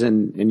nose,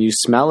 and you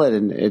smell it,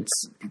 and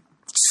it's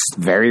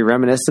very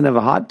reminiscent of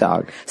a hot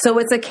dog. So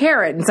it's a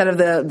carrot instead of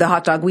the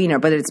hot dog wiener,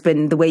 but it's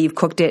been the way you've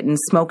cooked it and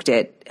smoked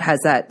it has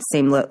that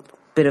same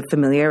bit of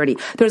familiarity.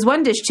 There's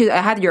one dish too. I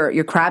had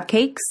your crab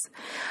cakes,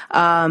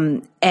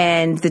 and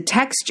the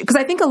texture, because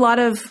I think a lot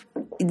of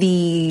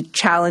the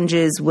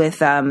challenges with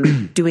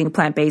doing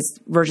plant-based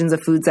versions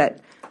of foods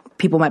that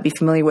people might be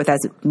familiar with as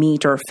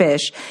meat or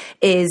fish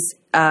is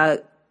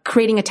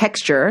creating a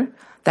texture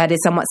that is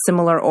somewhat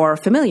similar or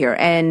familiar.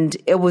 And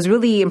it was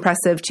really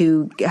impressive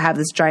to have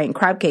this giant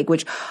crab cake,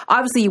 which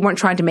obviously you weren't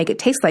trying to make it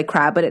taste like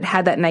crab, but it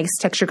had that nice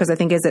texture because I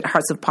think, is it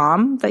Hearts of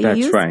Palm that you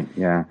use? That's right,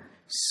 yeah.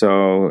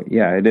 So,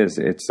 yeah, it is.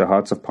 It's the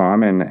Hearts of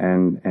Palm.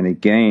 And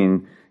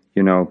again,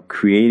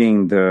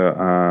 creating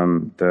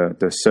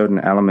the certain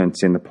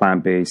elements in the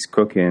plant-based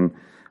cooking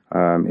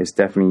is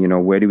definitely,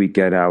 where do we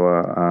get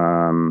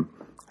our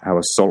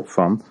salt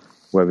from?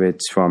 Whether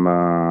it's from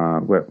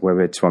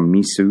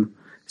miso,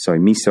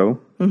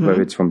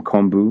 whether it's from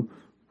kombu,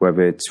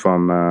 whether it's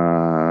from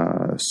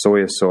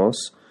soya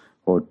sauce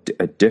or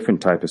a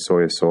different type of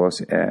soya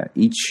sauce.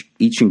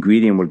 Each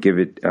ingredient will give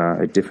it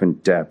a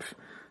different depth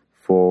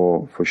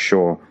for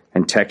sure.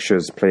 And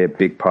textures play a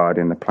big part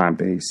in the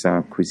plant-based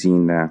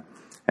cuisine there.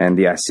 and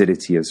the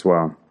acidity as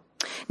well.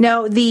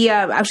 Now,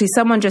 actually,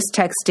 someone just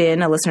a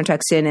listener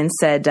texted in and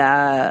said,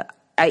 I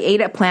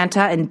ate at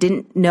Planta and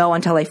didn't know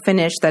until I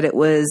finished that it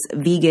was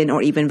vegan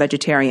or even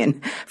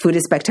vegetarian. Food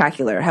is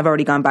spectacular. Have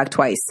already gone back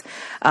twice.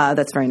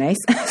 That's very nice.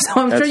 So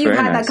I'm sure you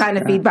had that kind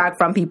of feedback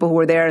from people who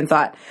were there and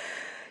thought,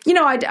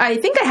 I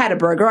think I had a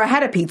burger, I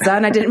had a pizza,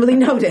 and I didn't really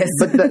notice.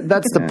 But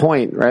that's the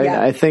point, right?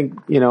 Yeah. I think,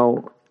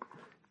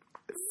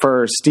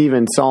 for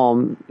Stephen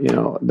Salm,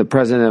 the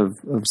president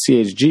of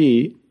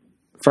CHG,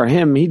 for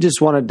him, he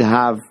just wanted to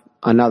have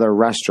another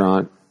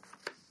restaurant,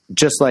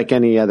 just like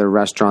any other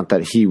restaurant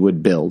that he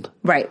would build.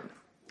 Right.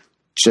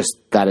 Just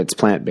that it's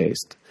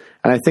plant-based.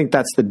 And I think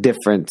that's the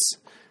difference.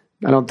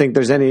 I don't think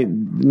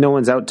no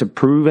one's out to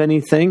prove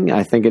anything.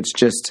 I think it's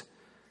just,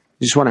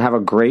 you just want to have a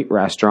great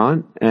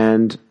restaurant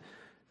and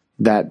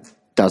that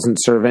doesn't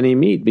serve any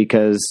meat,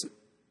 because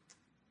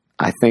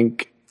I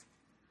think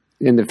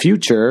in the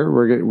future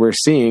we're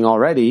seeing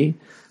already.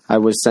 I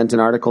was sent an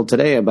article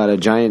today about a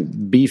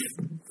giant beef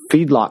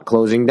feedlot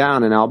closing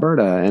down in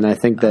Alberta, and I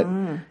think that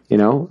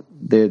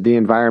the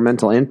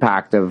environmental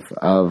impact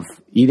of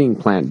eating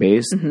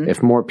plant-based,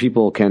 if more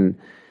people can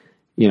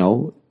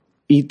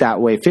eat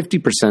that way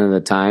 50% of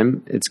the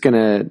time, it's going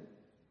to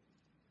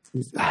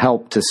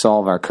help to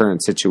solve our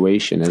current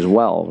situation as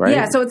well, right?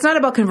 Yeah, so it's not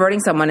about converting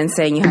someone and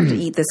saying you have to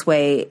eat this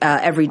way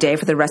every day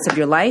for the rest of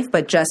your life,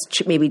 but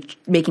just maybe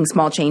making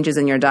small changes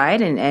in your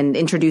diet and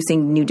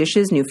introducing new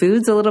dishes, new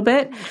foods a little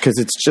bit. Because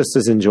it's just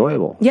as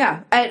enjoyable.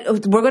 Yeah.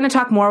 We're going to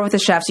talk more with the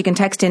chefs. You can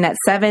text in at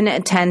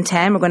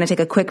 7-10-10. We're going to take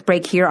a quick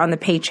break here on the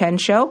Pei Chen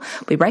Show.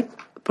 We'll be right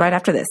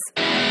after this.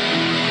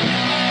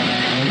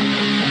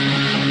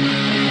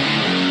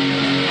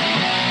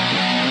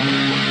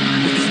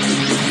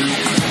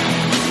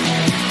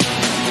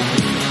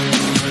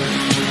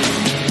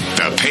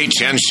 Pei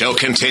Chen Show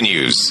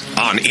continues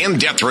on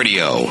In-Depth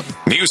Radio,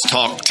 News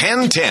Talk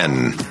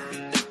 1010.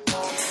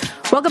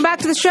 Welcome back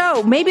to the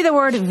show. Maybe the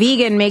word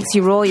vegan makes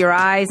you roll your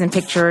eyes and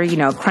picture,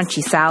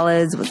 crunchy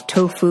salads with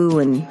tofu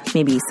and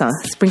maybe some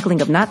sprinkling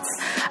of nuts.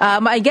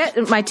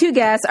 My two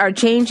guests are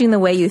changing the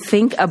way you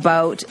think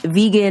about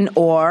vegan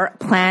or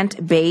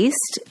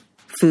plant-based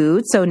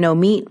food. So no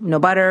meat, no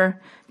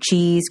butter,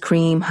 cheese,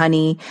 cream,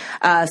 honey.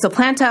 So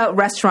Planta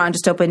Restaurant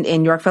just opened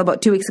in Yorkville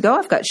about 2 weeks ago.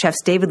 I've got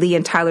chefs David Lee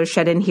and Tyler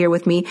Shedden here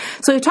with me.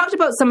 So we talked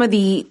about some of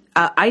the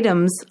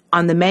items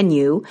on the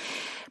menu,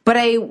 but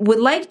I would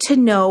like to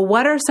know,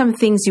 what are some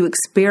things you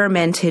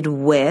experimented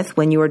with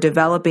when you were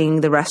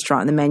developing the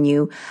restaurant, the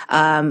menu,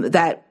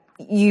 that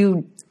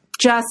you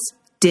just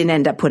didn't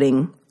end up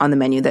putting on the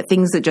menu, that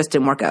things that just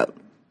didn't work out?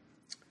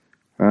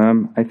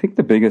 I think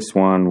the biggest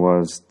one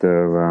was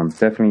the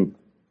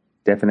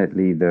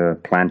definitely the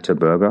Planta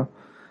burger.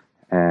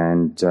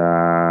 And,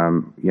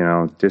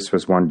 this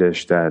was one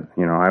dish that,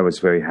 I was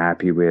very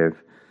happy with.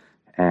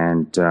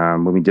 And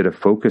when we did a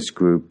focus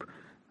group,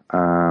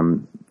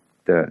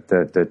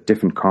 the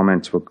different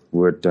comments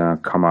would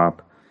come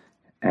up.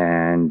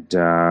 And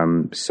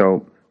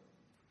so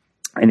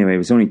anyway, it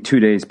was only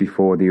 2 days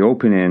before the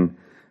opening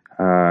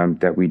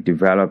that we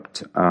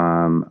developed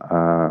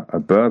a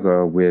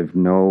burger with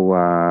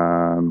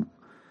no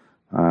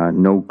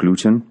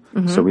gluten.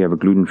 Mm-hmm. So we have a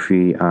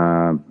gluten-free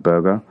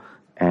burger,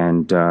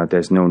 and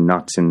there's no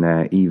nuts in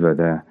there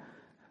either.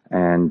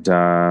 And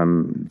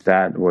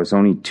that was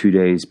only 2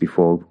 days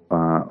before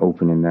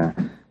opening there.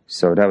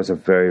 So that was a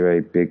very,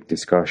 very big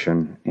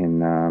discussion in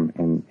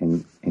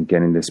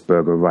getting this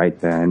burger right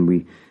there.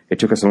 And it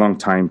took us a long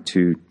time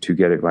to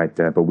get it right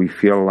there. But we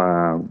feel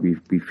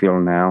we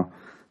feel now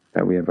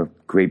that we have a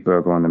great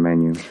burger on the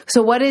menu.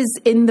 So what is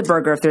in the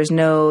burger if there's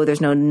no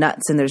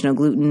nuts and there's no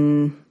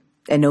gluten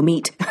and no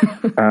meat?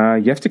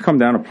 You have to come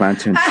down to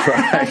Planta and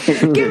try.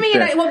 Give me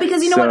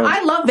because what?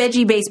 I love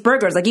veggie-based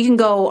burgers. Like, you can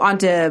go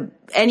onto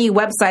any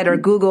website or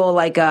Google,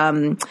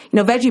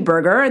 veggie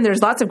burger, and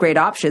there's lots of great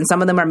options.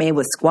 Some of them are made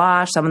with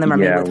squash. Some of them are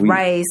made with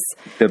rice.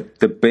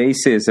 The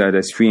base is,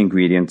 there's 3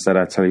 ingredients that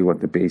I'll tell you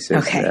what the base is.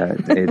 Okay.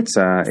 It's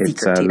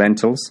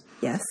lentils.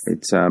 Yes.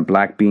 It's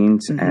black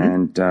beans,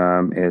 and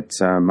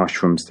it's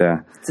mushrooms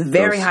there. It's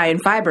very high in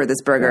fiber,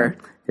 this burger.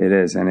 Yeah, it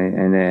is,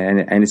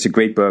 and it's a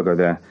great burger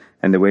there.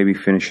 And the way we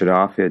finish it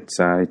off, it's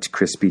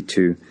crispy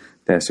too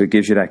there. So it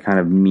gives you that kind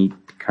of meat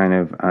kind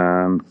of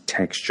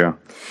texture.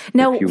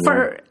 Now,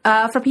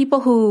 for people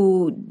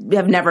who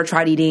have never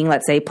tried eating,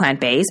 let's say,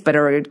 plant-based, but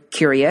are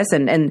curious,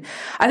 and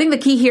I think the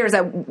key here is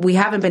that we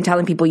haven't been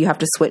telling people you have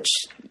to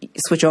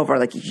switch over.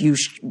 Like, you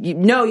should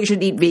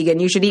eat vegan,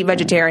 you should eat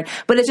vegetarian,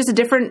 but it's just a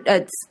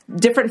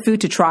different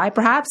food to try,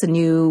 perhaps a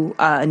new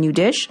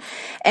dish,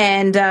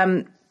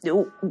 and.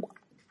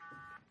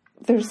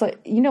 There's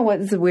what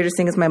the weirdest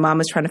thing is, my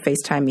mom is trying to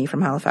FaceTime me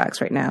from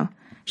Halifax right now.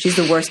 She's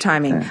the worst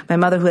timing. Yeah. My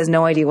mother, who has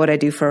no idea what I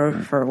do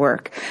for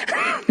work.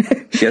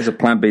 She has a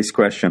plant-based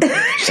question.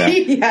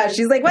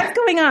 She's like, what's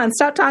going on?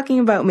 Stop talking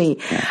about me.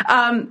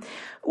 Yeah.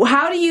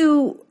 How do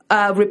you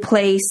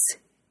replace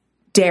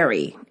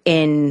dairy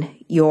in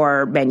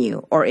your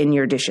menu or in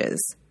your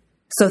dishes?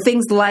 So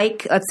things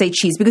like, let's say,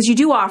 cheese, because you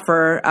do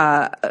offer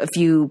a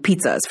few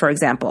pizzas, for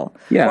example,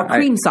 or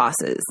cream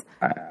sauces.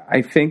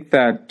 I think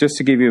that, just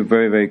to give you a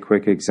very, very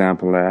quick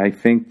example, I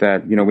think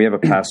that, we have a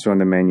pasta on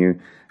the menu.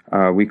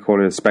 We call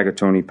it a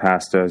spaghettoni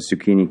pasta,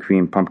 zucchini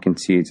cream, pumpkin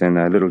seeds, and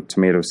a little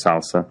tomato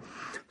salsa.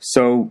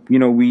 So,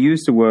 we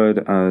use the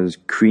word as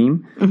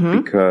cream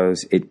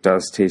because it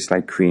does taste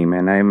like cream.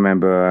 And I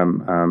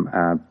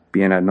remember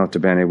being at Nota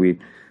Bene, we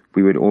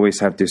would always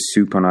have this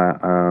soup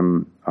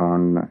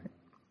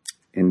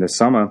in the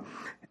summer,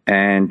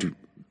 and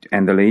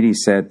the lady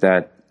said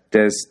that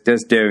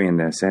there's dairy in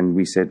this, and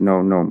we said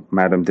no,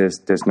 madam,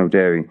 there's no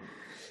dairy,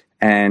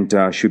 and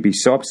she'd be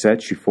so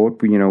upset. She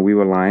thought we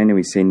were lying, and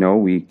we say no,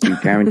 we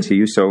guarantee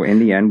you. So in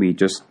the end, we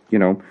just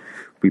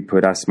we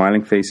put our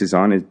smiling faces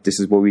on. This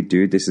is what we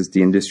do. This is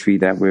the industry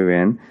that we're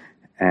in,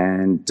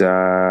 and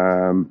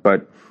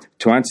but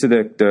to answer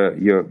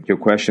your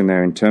question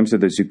there in terms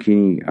of the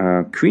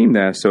zucchini cream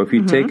there, so if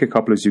you take a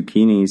couple of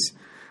zucchinis,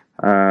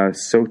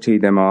 saute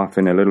them off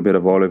in a little bit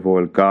of olive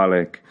oil,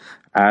 garlic,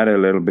 add a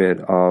little bit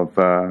of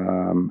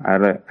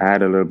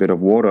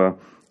water,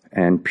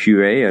 and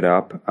puree it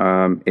up.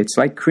 It's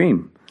like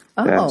cream.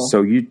 Oh.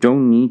 So you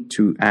don't need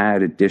to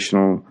add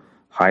additional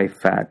high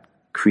fat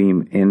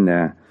cream in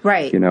there,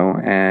 right?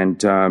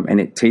 And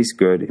it tastes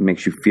good. It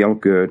makes you feel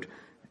good,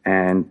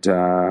 and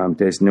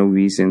there's no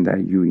reason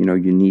that you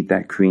need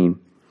that cream.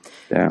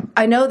 Yeah.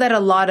 I know that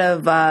a lot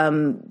of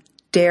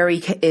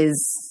dairy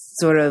is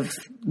sort of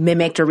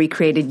mimicked or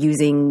recreated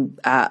using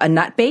a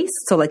nut base.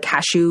 So like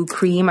cashew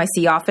cream I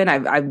see often.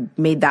 I've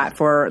made that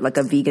for like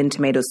a vegan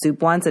tomato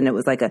soup once, and it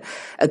was like a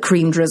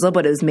cream drizzle,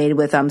 but it was made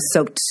with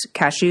soaked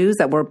cashews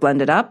that were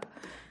blended up.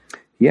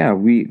 Yeah,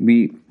 we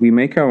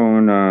make our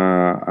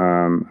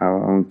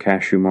own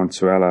cashew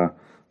mozzarella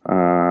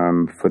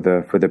for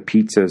the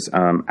pizzas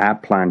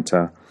at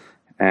Planta.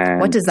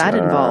 And what does that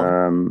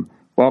involve?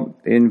 Well,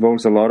 it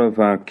involves a lot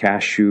of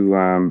cashew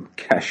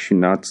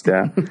nuts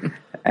there.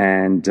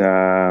 And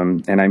I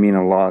mean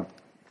a lot.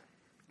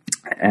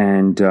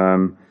 And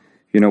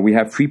we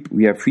have three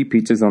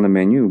pizzas on the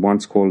menu.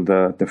 One's called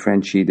the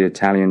Frenchie, the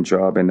Italian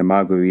Job, and the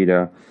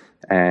Margherita.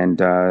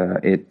 And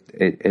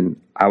in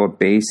our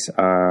base,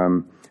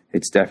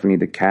 it's definitely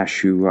the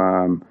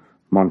cashew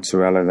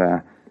mozzarella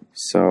there.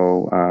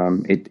 So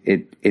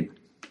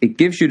it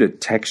gives you the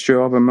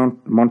texture of a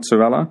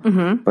mozzarella,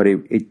 but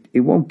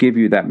it won't give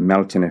you that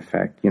melting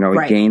effect.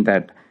 Right. Again,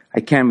 that I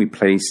can't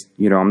replace.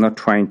 I'm not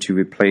trying to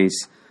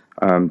replace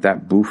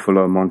that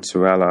buffalo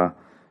mozzarella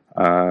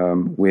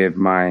with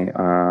my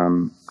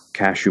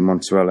cashew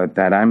mozzarella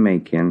that I'm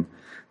making.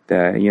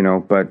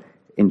 But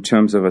in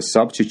terms of a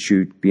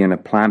substitute, being a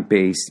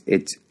plant-based,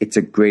 it's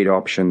a great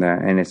option there,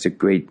 and it's a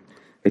great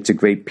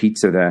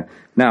pizza there.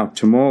 Now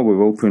tomorrow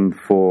we're open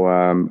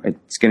for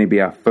it's going to be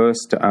our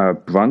first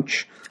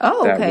brunch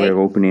that we're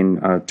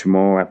opening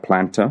tomorrow at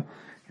Planta,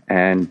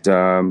 and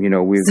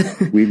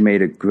we've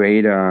made a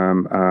great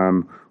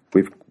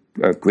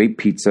great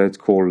pizza. It's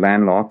called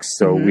Landlocks.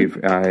 So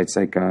it's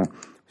like a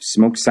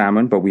smoked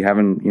salmon, but we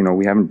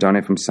haven't done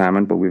it from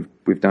salmon, but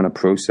we've done a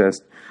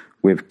processed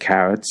with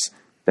carrots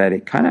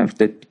that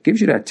gives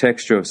you that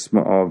texture of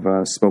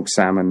smoked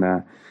salmon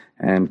there,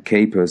 and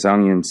capers,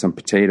 onions, some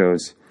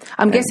potatoes.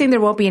 I'm guessing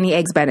there won't be any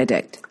eggs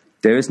Benedict.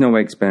 There is no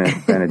eggs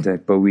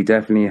Benedict, but we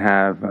definitely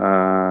have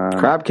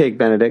crab cake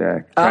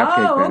Benedict.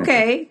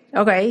 Okay.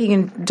 You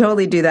can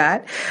totally do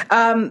that.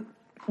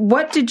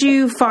 What did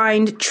you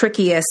find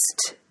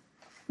trickiest?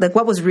 Like,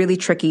 what was really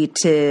tricky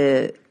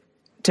to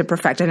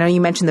perfect? I know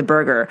you mentioned the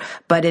burger,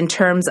 but in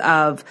terms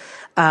of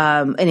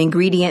an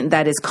ingredient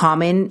that is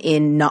common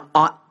in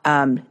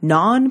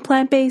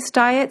non-plant-based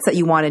diets that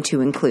you wanted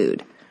to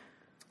include.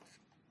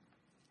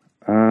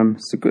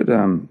 It's a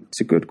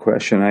good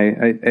question.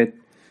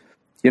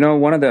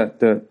 One of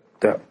the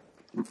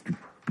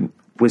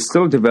we're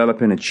still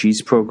developing a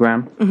cheese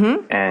program,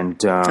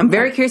 and I'm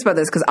very curious about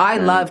this because I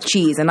love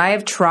cheese, and I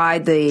have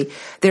tried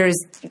there's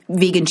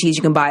vegan cheese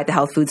you can buy at the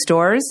health food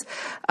stores.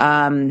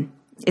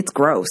 It's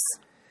gross.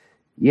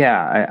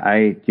 Yeah,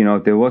 I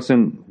there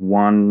wasn't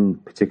one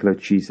particular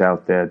cheese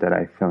out there that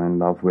I fell in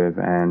love with,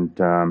 and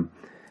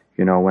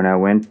when I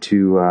went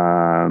to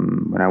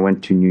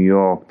New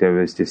York, there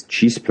was this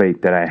cheese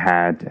plate that I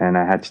had, and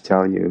I had to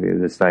tell you, it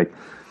was like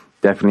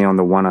definitely on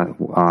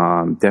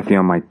definitely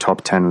on my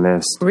top 10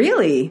 list.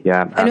 Really?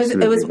 Yeah, absolutely.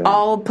 And it was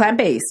all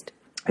plant-based.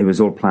 It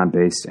was all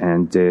plant-based,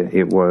 and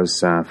it was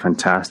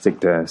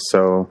fantastic there.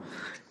 So,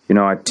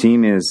 our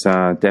team is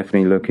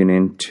definitely looking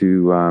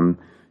into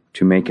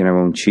to making our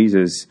own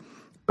cheeses,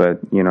 but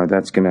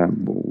that's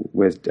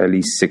we're at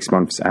least 6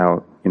 months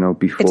out.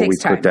 Before we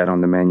put that on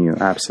the menu.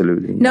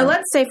 Absolutely. Now,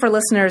 let's say for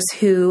listeners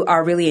who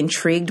are really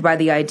intrigued by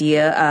the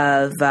idea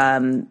of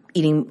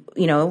eating,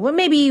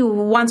 maybe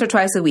once or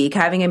twice a week,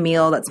 having a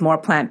meal that's more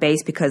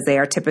plant-based because they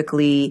are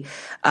typically,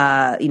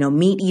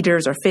 meat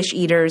eaters or fish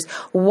eaters.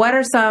 What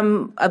are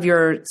some of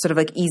your sort of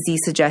like easy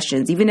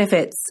suggestions, even if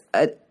it's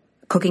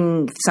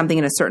cooking something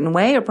in a certain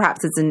way, or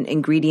perhaps it's an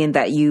ingredient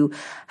that you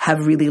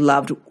have really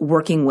loved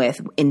working with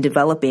in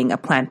developing a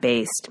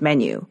plant-based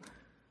menu?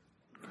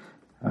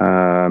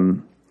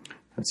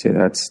 Let's see,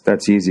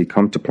 that's easy.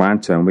 Come to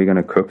Planta and we're going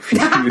to cook for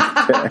you.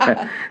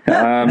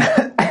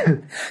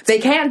 They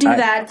can't do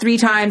that 3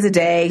 times a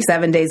day,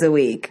 7 days a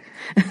week.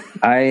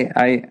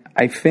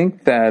 I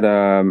think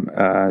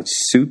that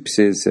soups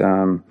is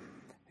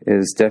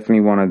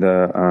definitely one of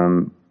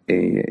the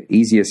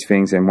easiest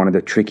things and one of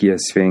the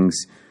trickiest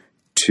things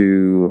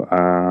to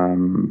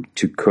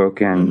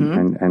cook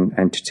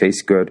and to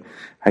taste good.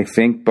 I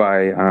think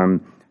by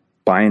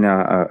buying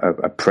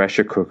a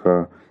pressure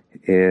cooker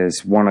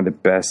is one of the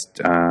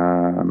best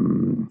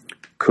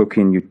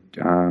cooking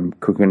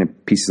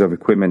pieces of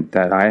equipment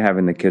that I have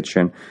in the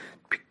kitchen,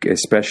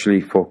 especially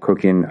for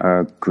cooking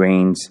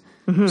grains,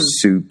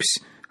 soups,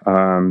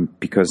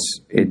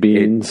 because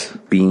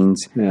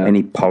beans,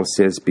 any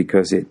pulses,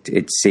 because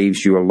it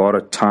saves you a lot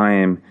of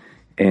time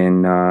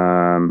in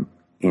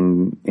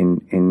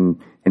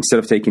instead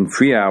of taking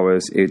 3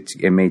 hours,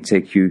 it may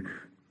take you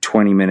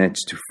 20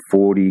 minutes to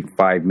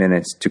 45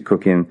 minutes to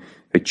cook in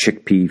a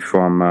chickpea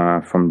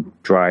from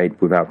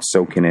dried without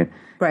soaking it.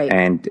 Right.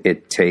 And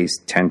it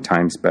tastes 10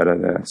 times better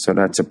there. So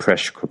that's a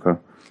pressure cooker.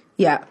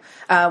 Yeah.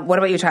 What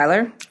about you,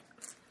 Tyler?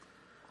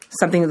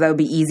 Something that would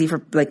be easy for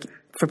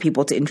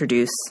people to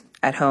introduce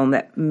at home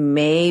that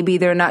maybe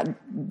they're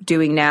not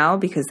doing now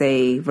because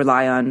they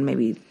rely on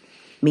maybe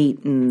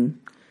meat and...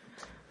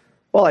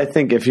 Well, I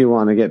think if you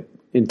want to get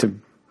into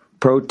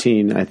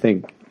protein, I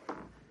think,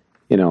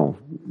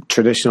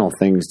 traditional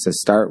things to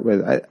start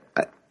with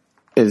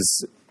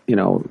is,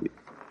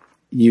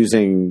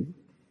 using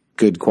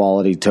good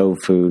quality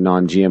tofu,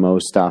 non-GMO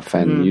stuff,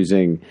 and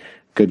using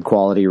good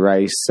quality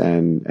rice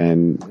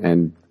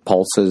and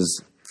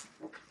pulses.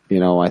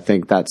 I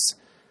think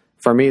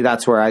for me,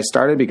 that's where I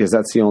started because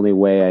that's the only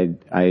way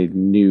I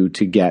knew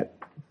to get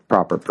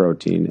proper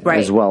protein, right,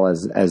 as well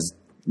as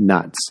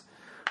nuts.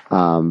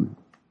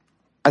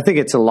 I think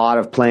it's a lot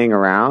of playing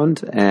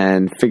around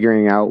and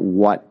figuring out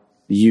what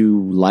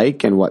you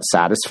like and what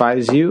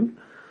satisfies you.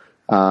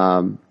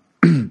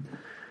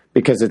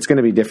 Because it's going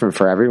to be different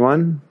for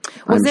everyone,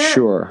 I'm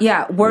sure.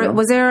 Yeah.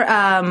 Was there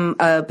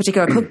a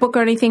particular cookbook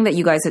or anything that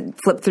you guys had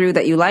flipped through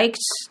that you liked,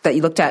 that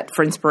you looked at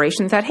for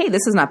inspiration, thought, hey,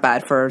 this is not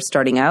bad for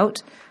starting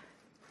out?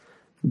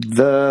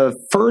 The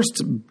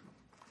first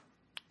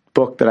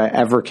book that I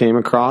ever came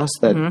across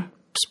that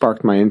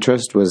sparked my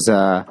interest was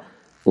a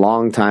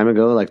long time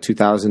ago, like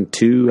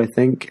 2002, I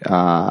think. It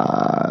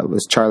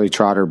was Charlie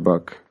Trotter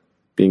book,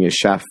 being a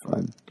chef,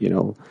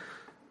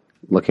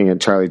 looking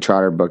at Charlie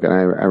Trotter book. And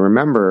I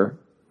remember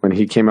when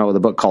he came out with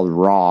a book called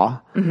Raw,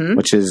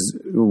 which is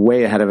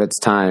way ahead of its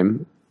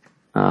time.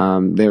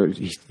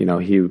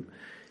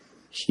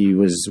 He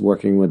was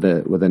working with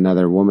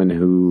another woman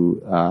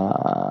who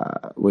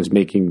was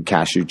making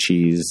cashew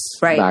cheese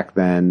back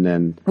then,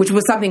 and which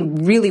was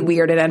something really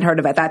weird and unheard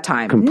of at that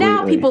time. Completely.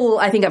 Now people,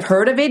 I think, have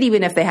heard of it,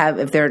 even if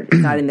they're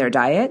not in their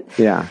diet.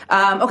 Yeah.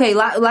 Okay.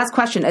 Last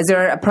question: is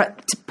there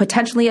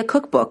potentially a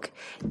cookbook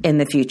in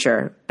the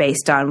future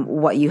based on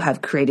what you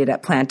have created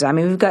at Planta? I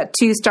mean, we've got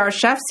 2 star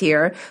chefs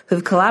here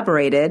who've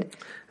collaborated.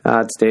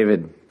 It's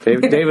David.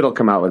 David will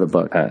come out with a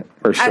book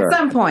for sure. At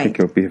some point. I think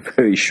it'll be a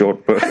very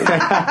short book.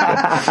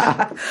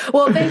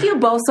 Well, thank you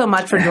both so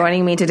much for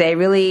joining me today.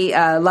 Really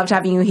loved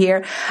having you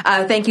here.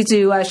 Thank you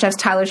to chefs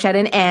Tyler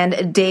Shedden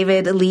and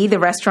David Lee. The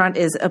restaurant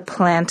is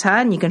Planta,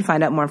 and you can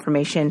find out more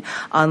information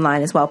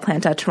online as well,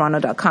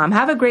 plantatoronto.com.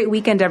 Have a great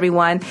weekend,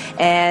 everyone,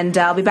 and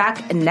I'll be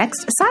back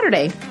next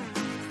Saturday.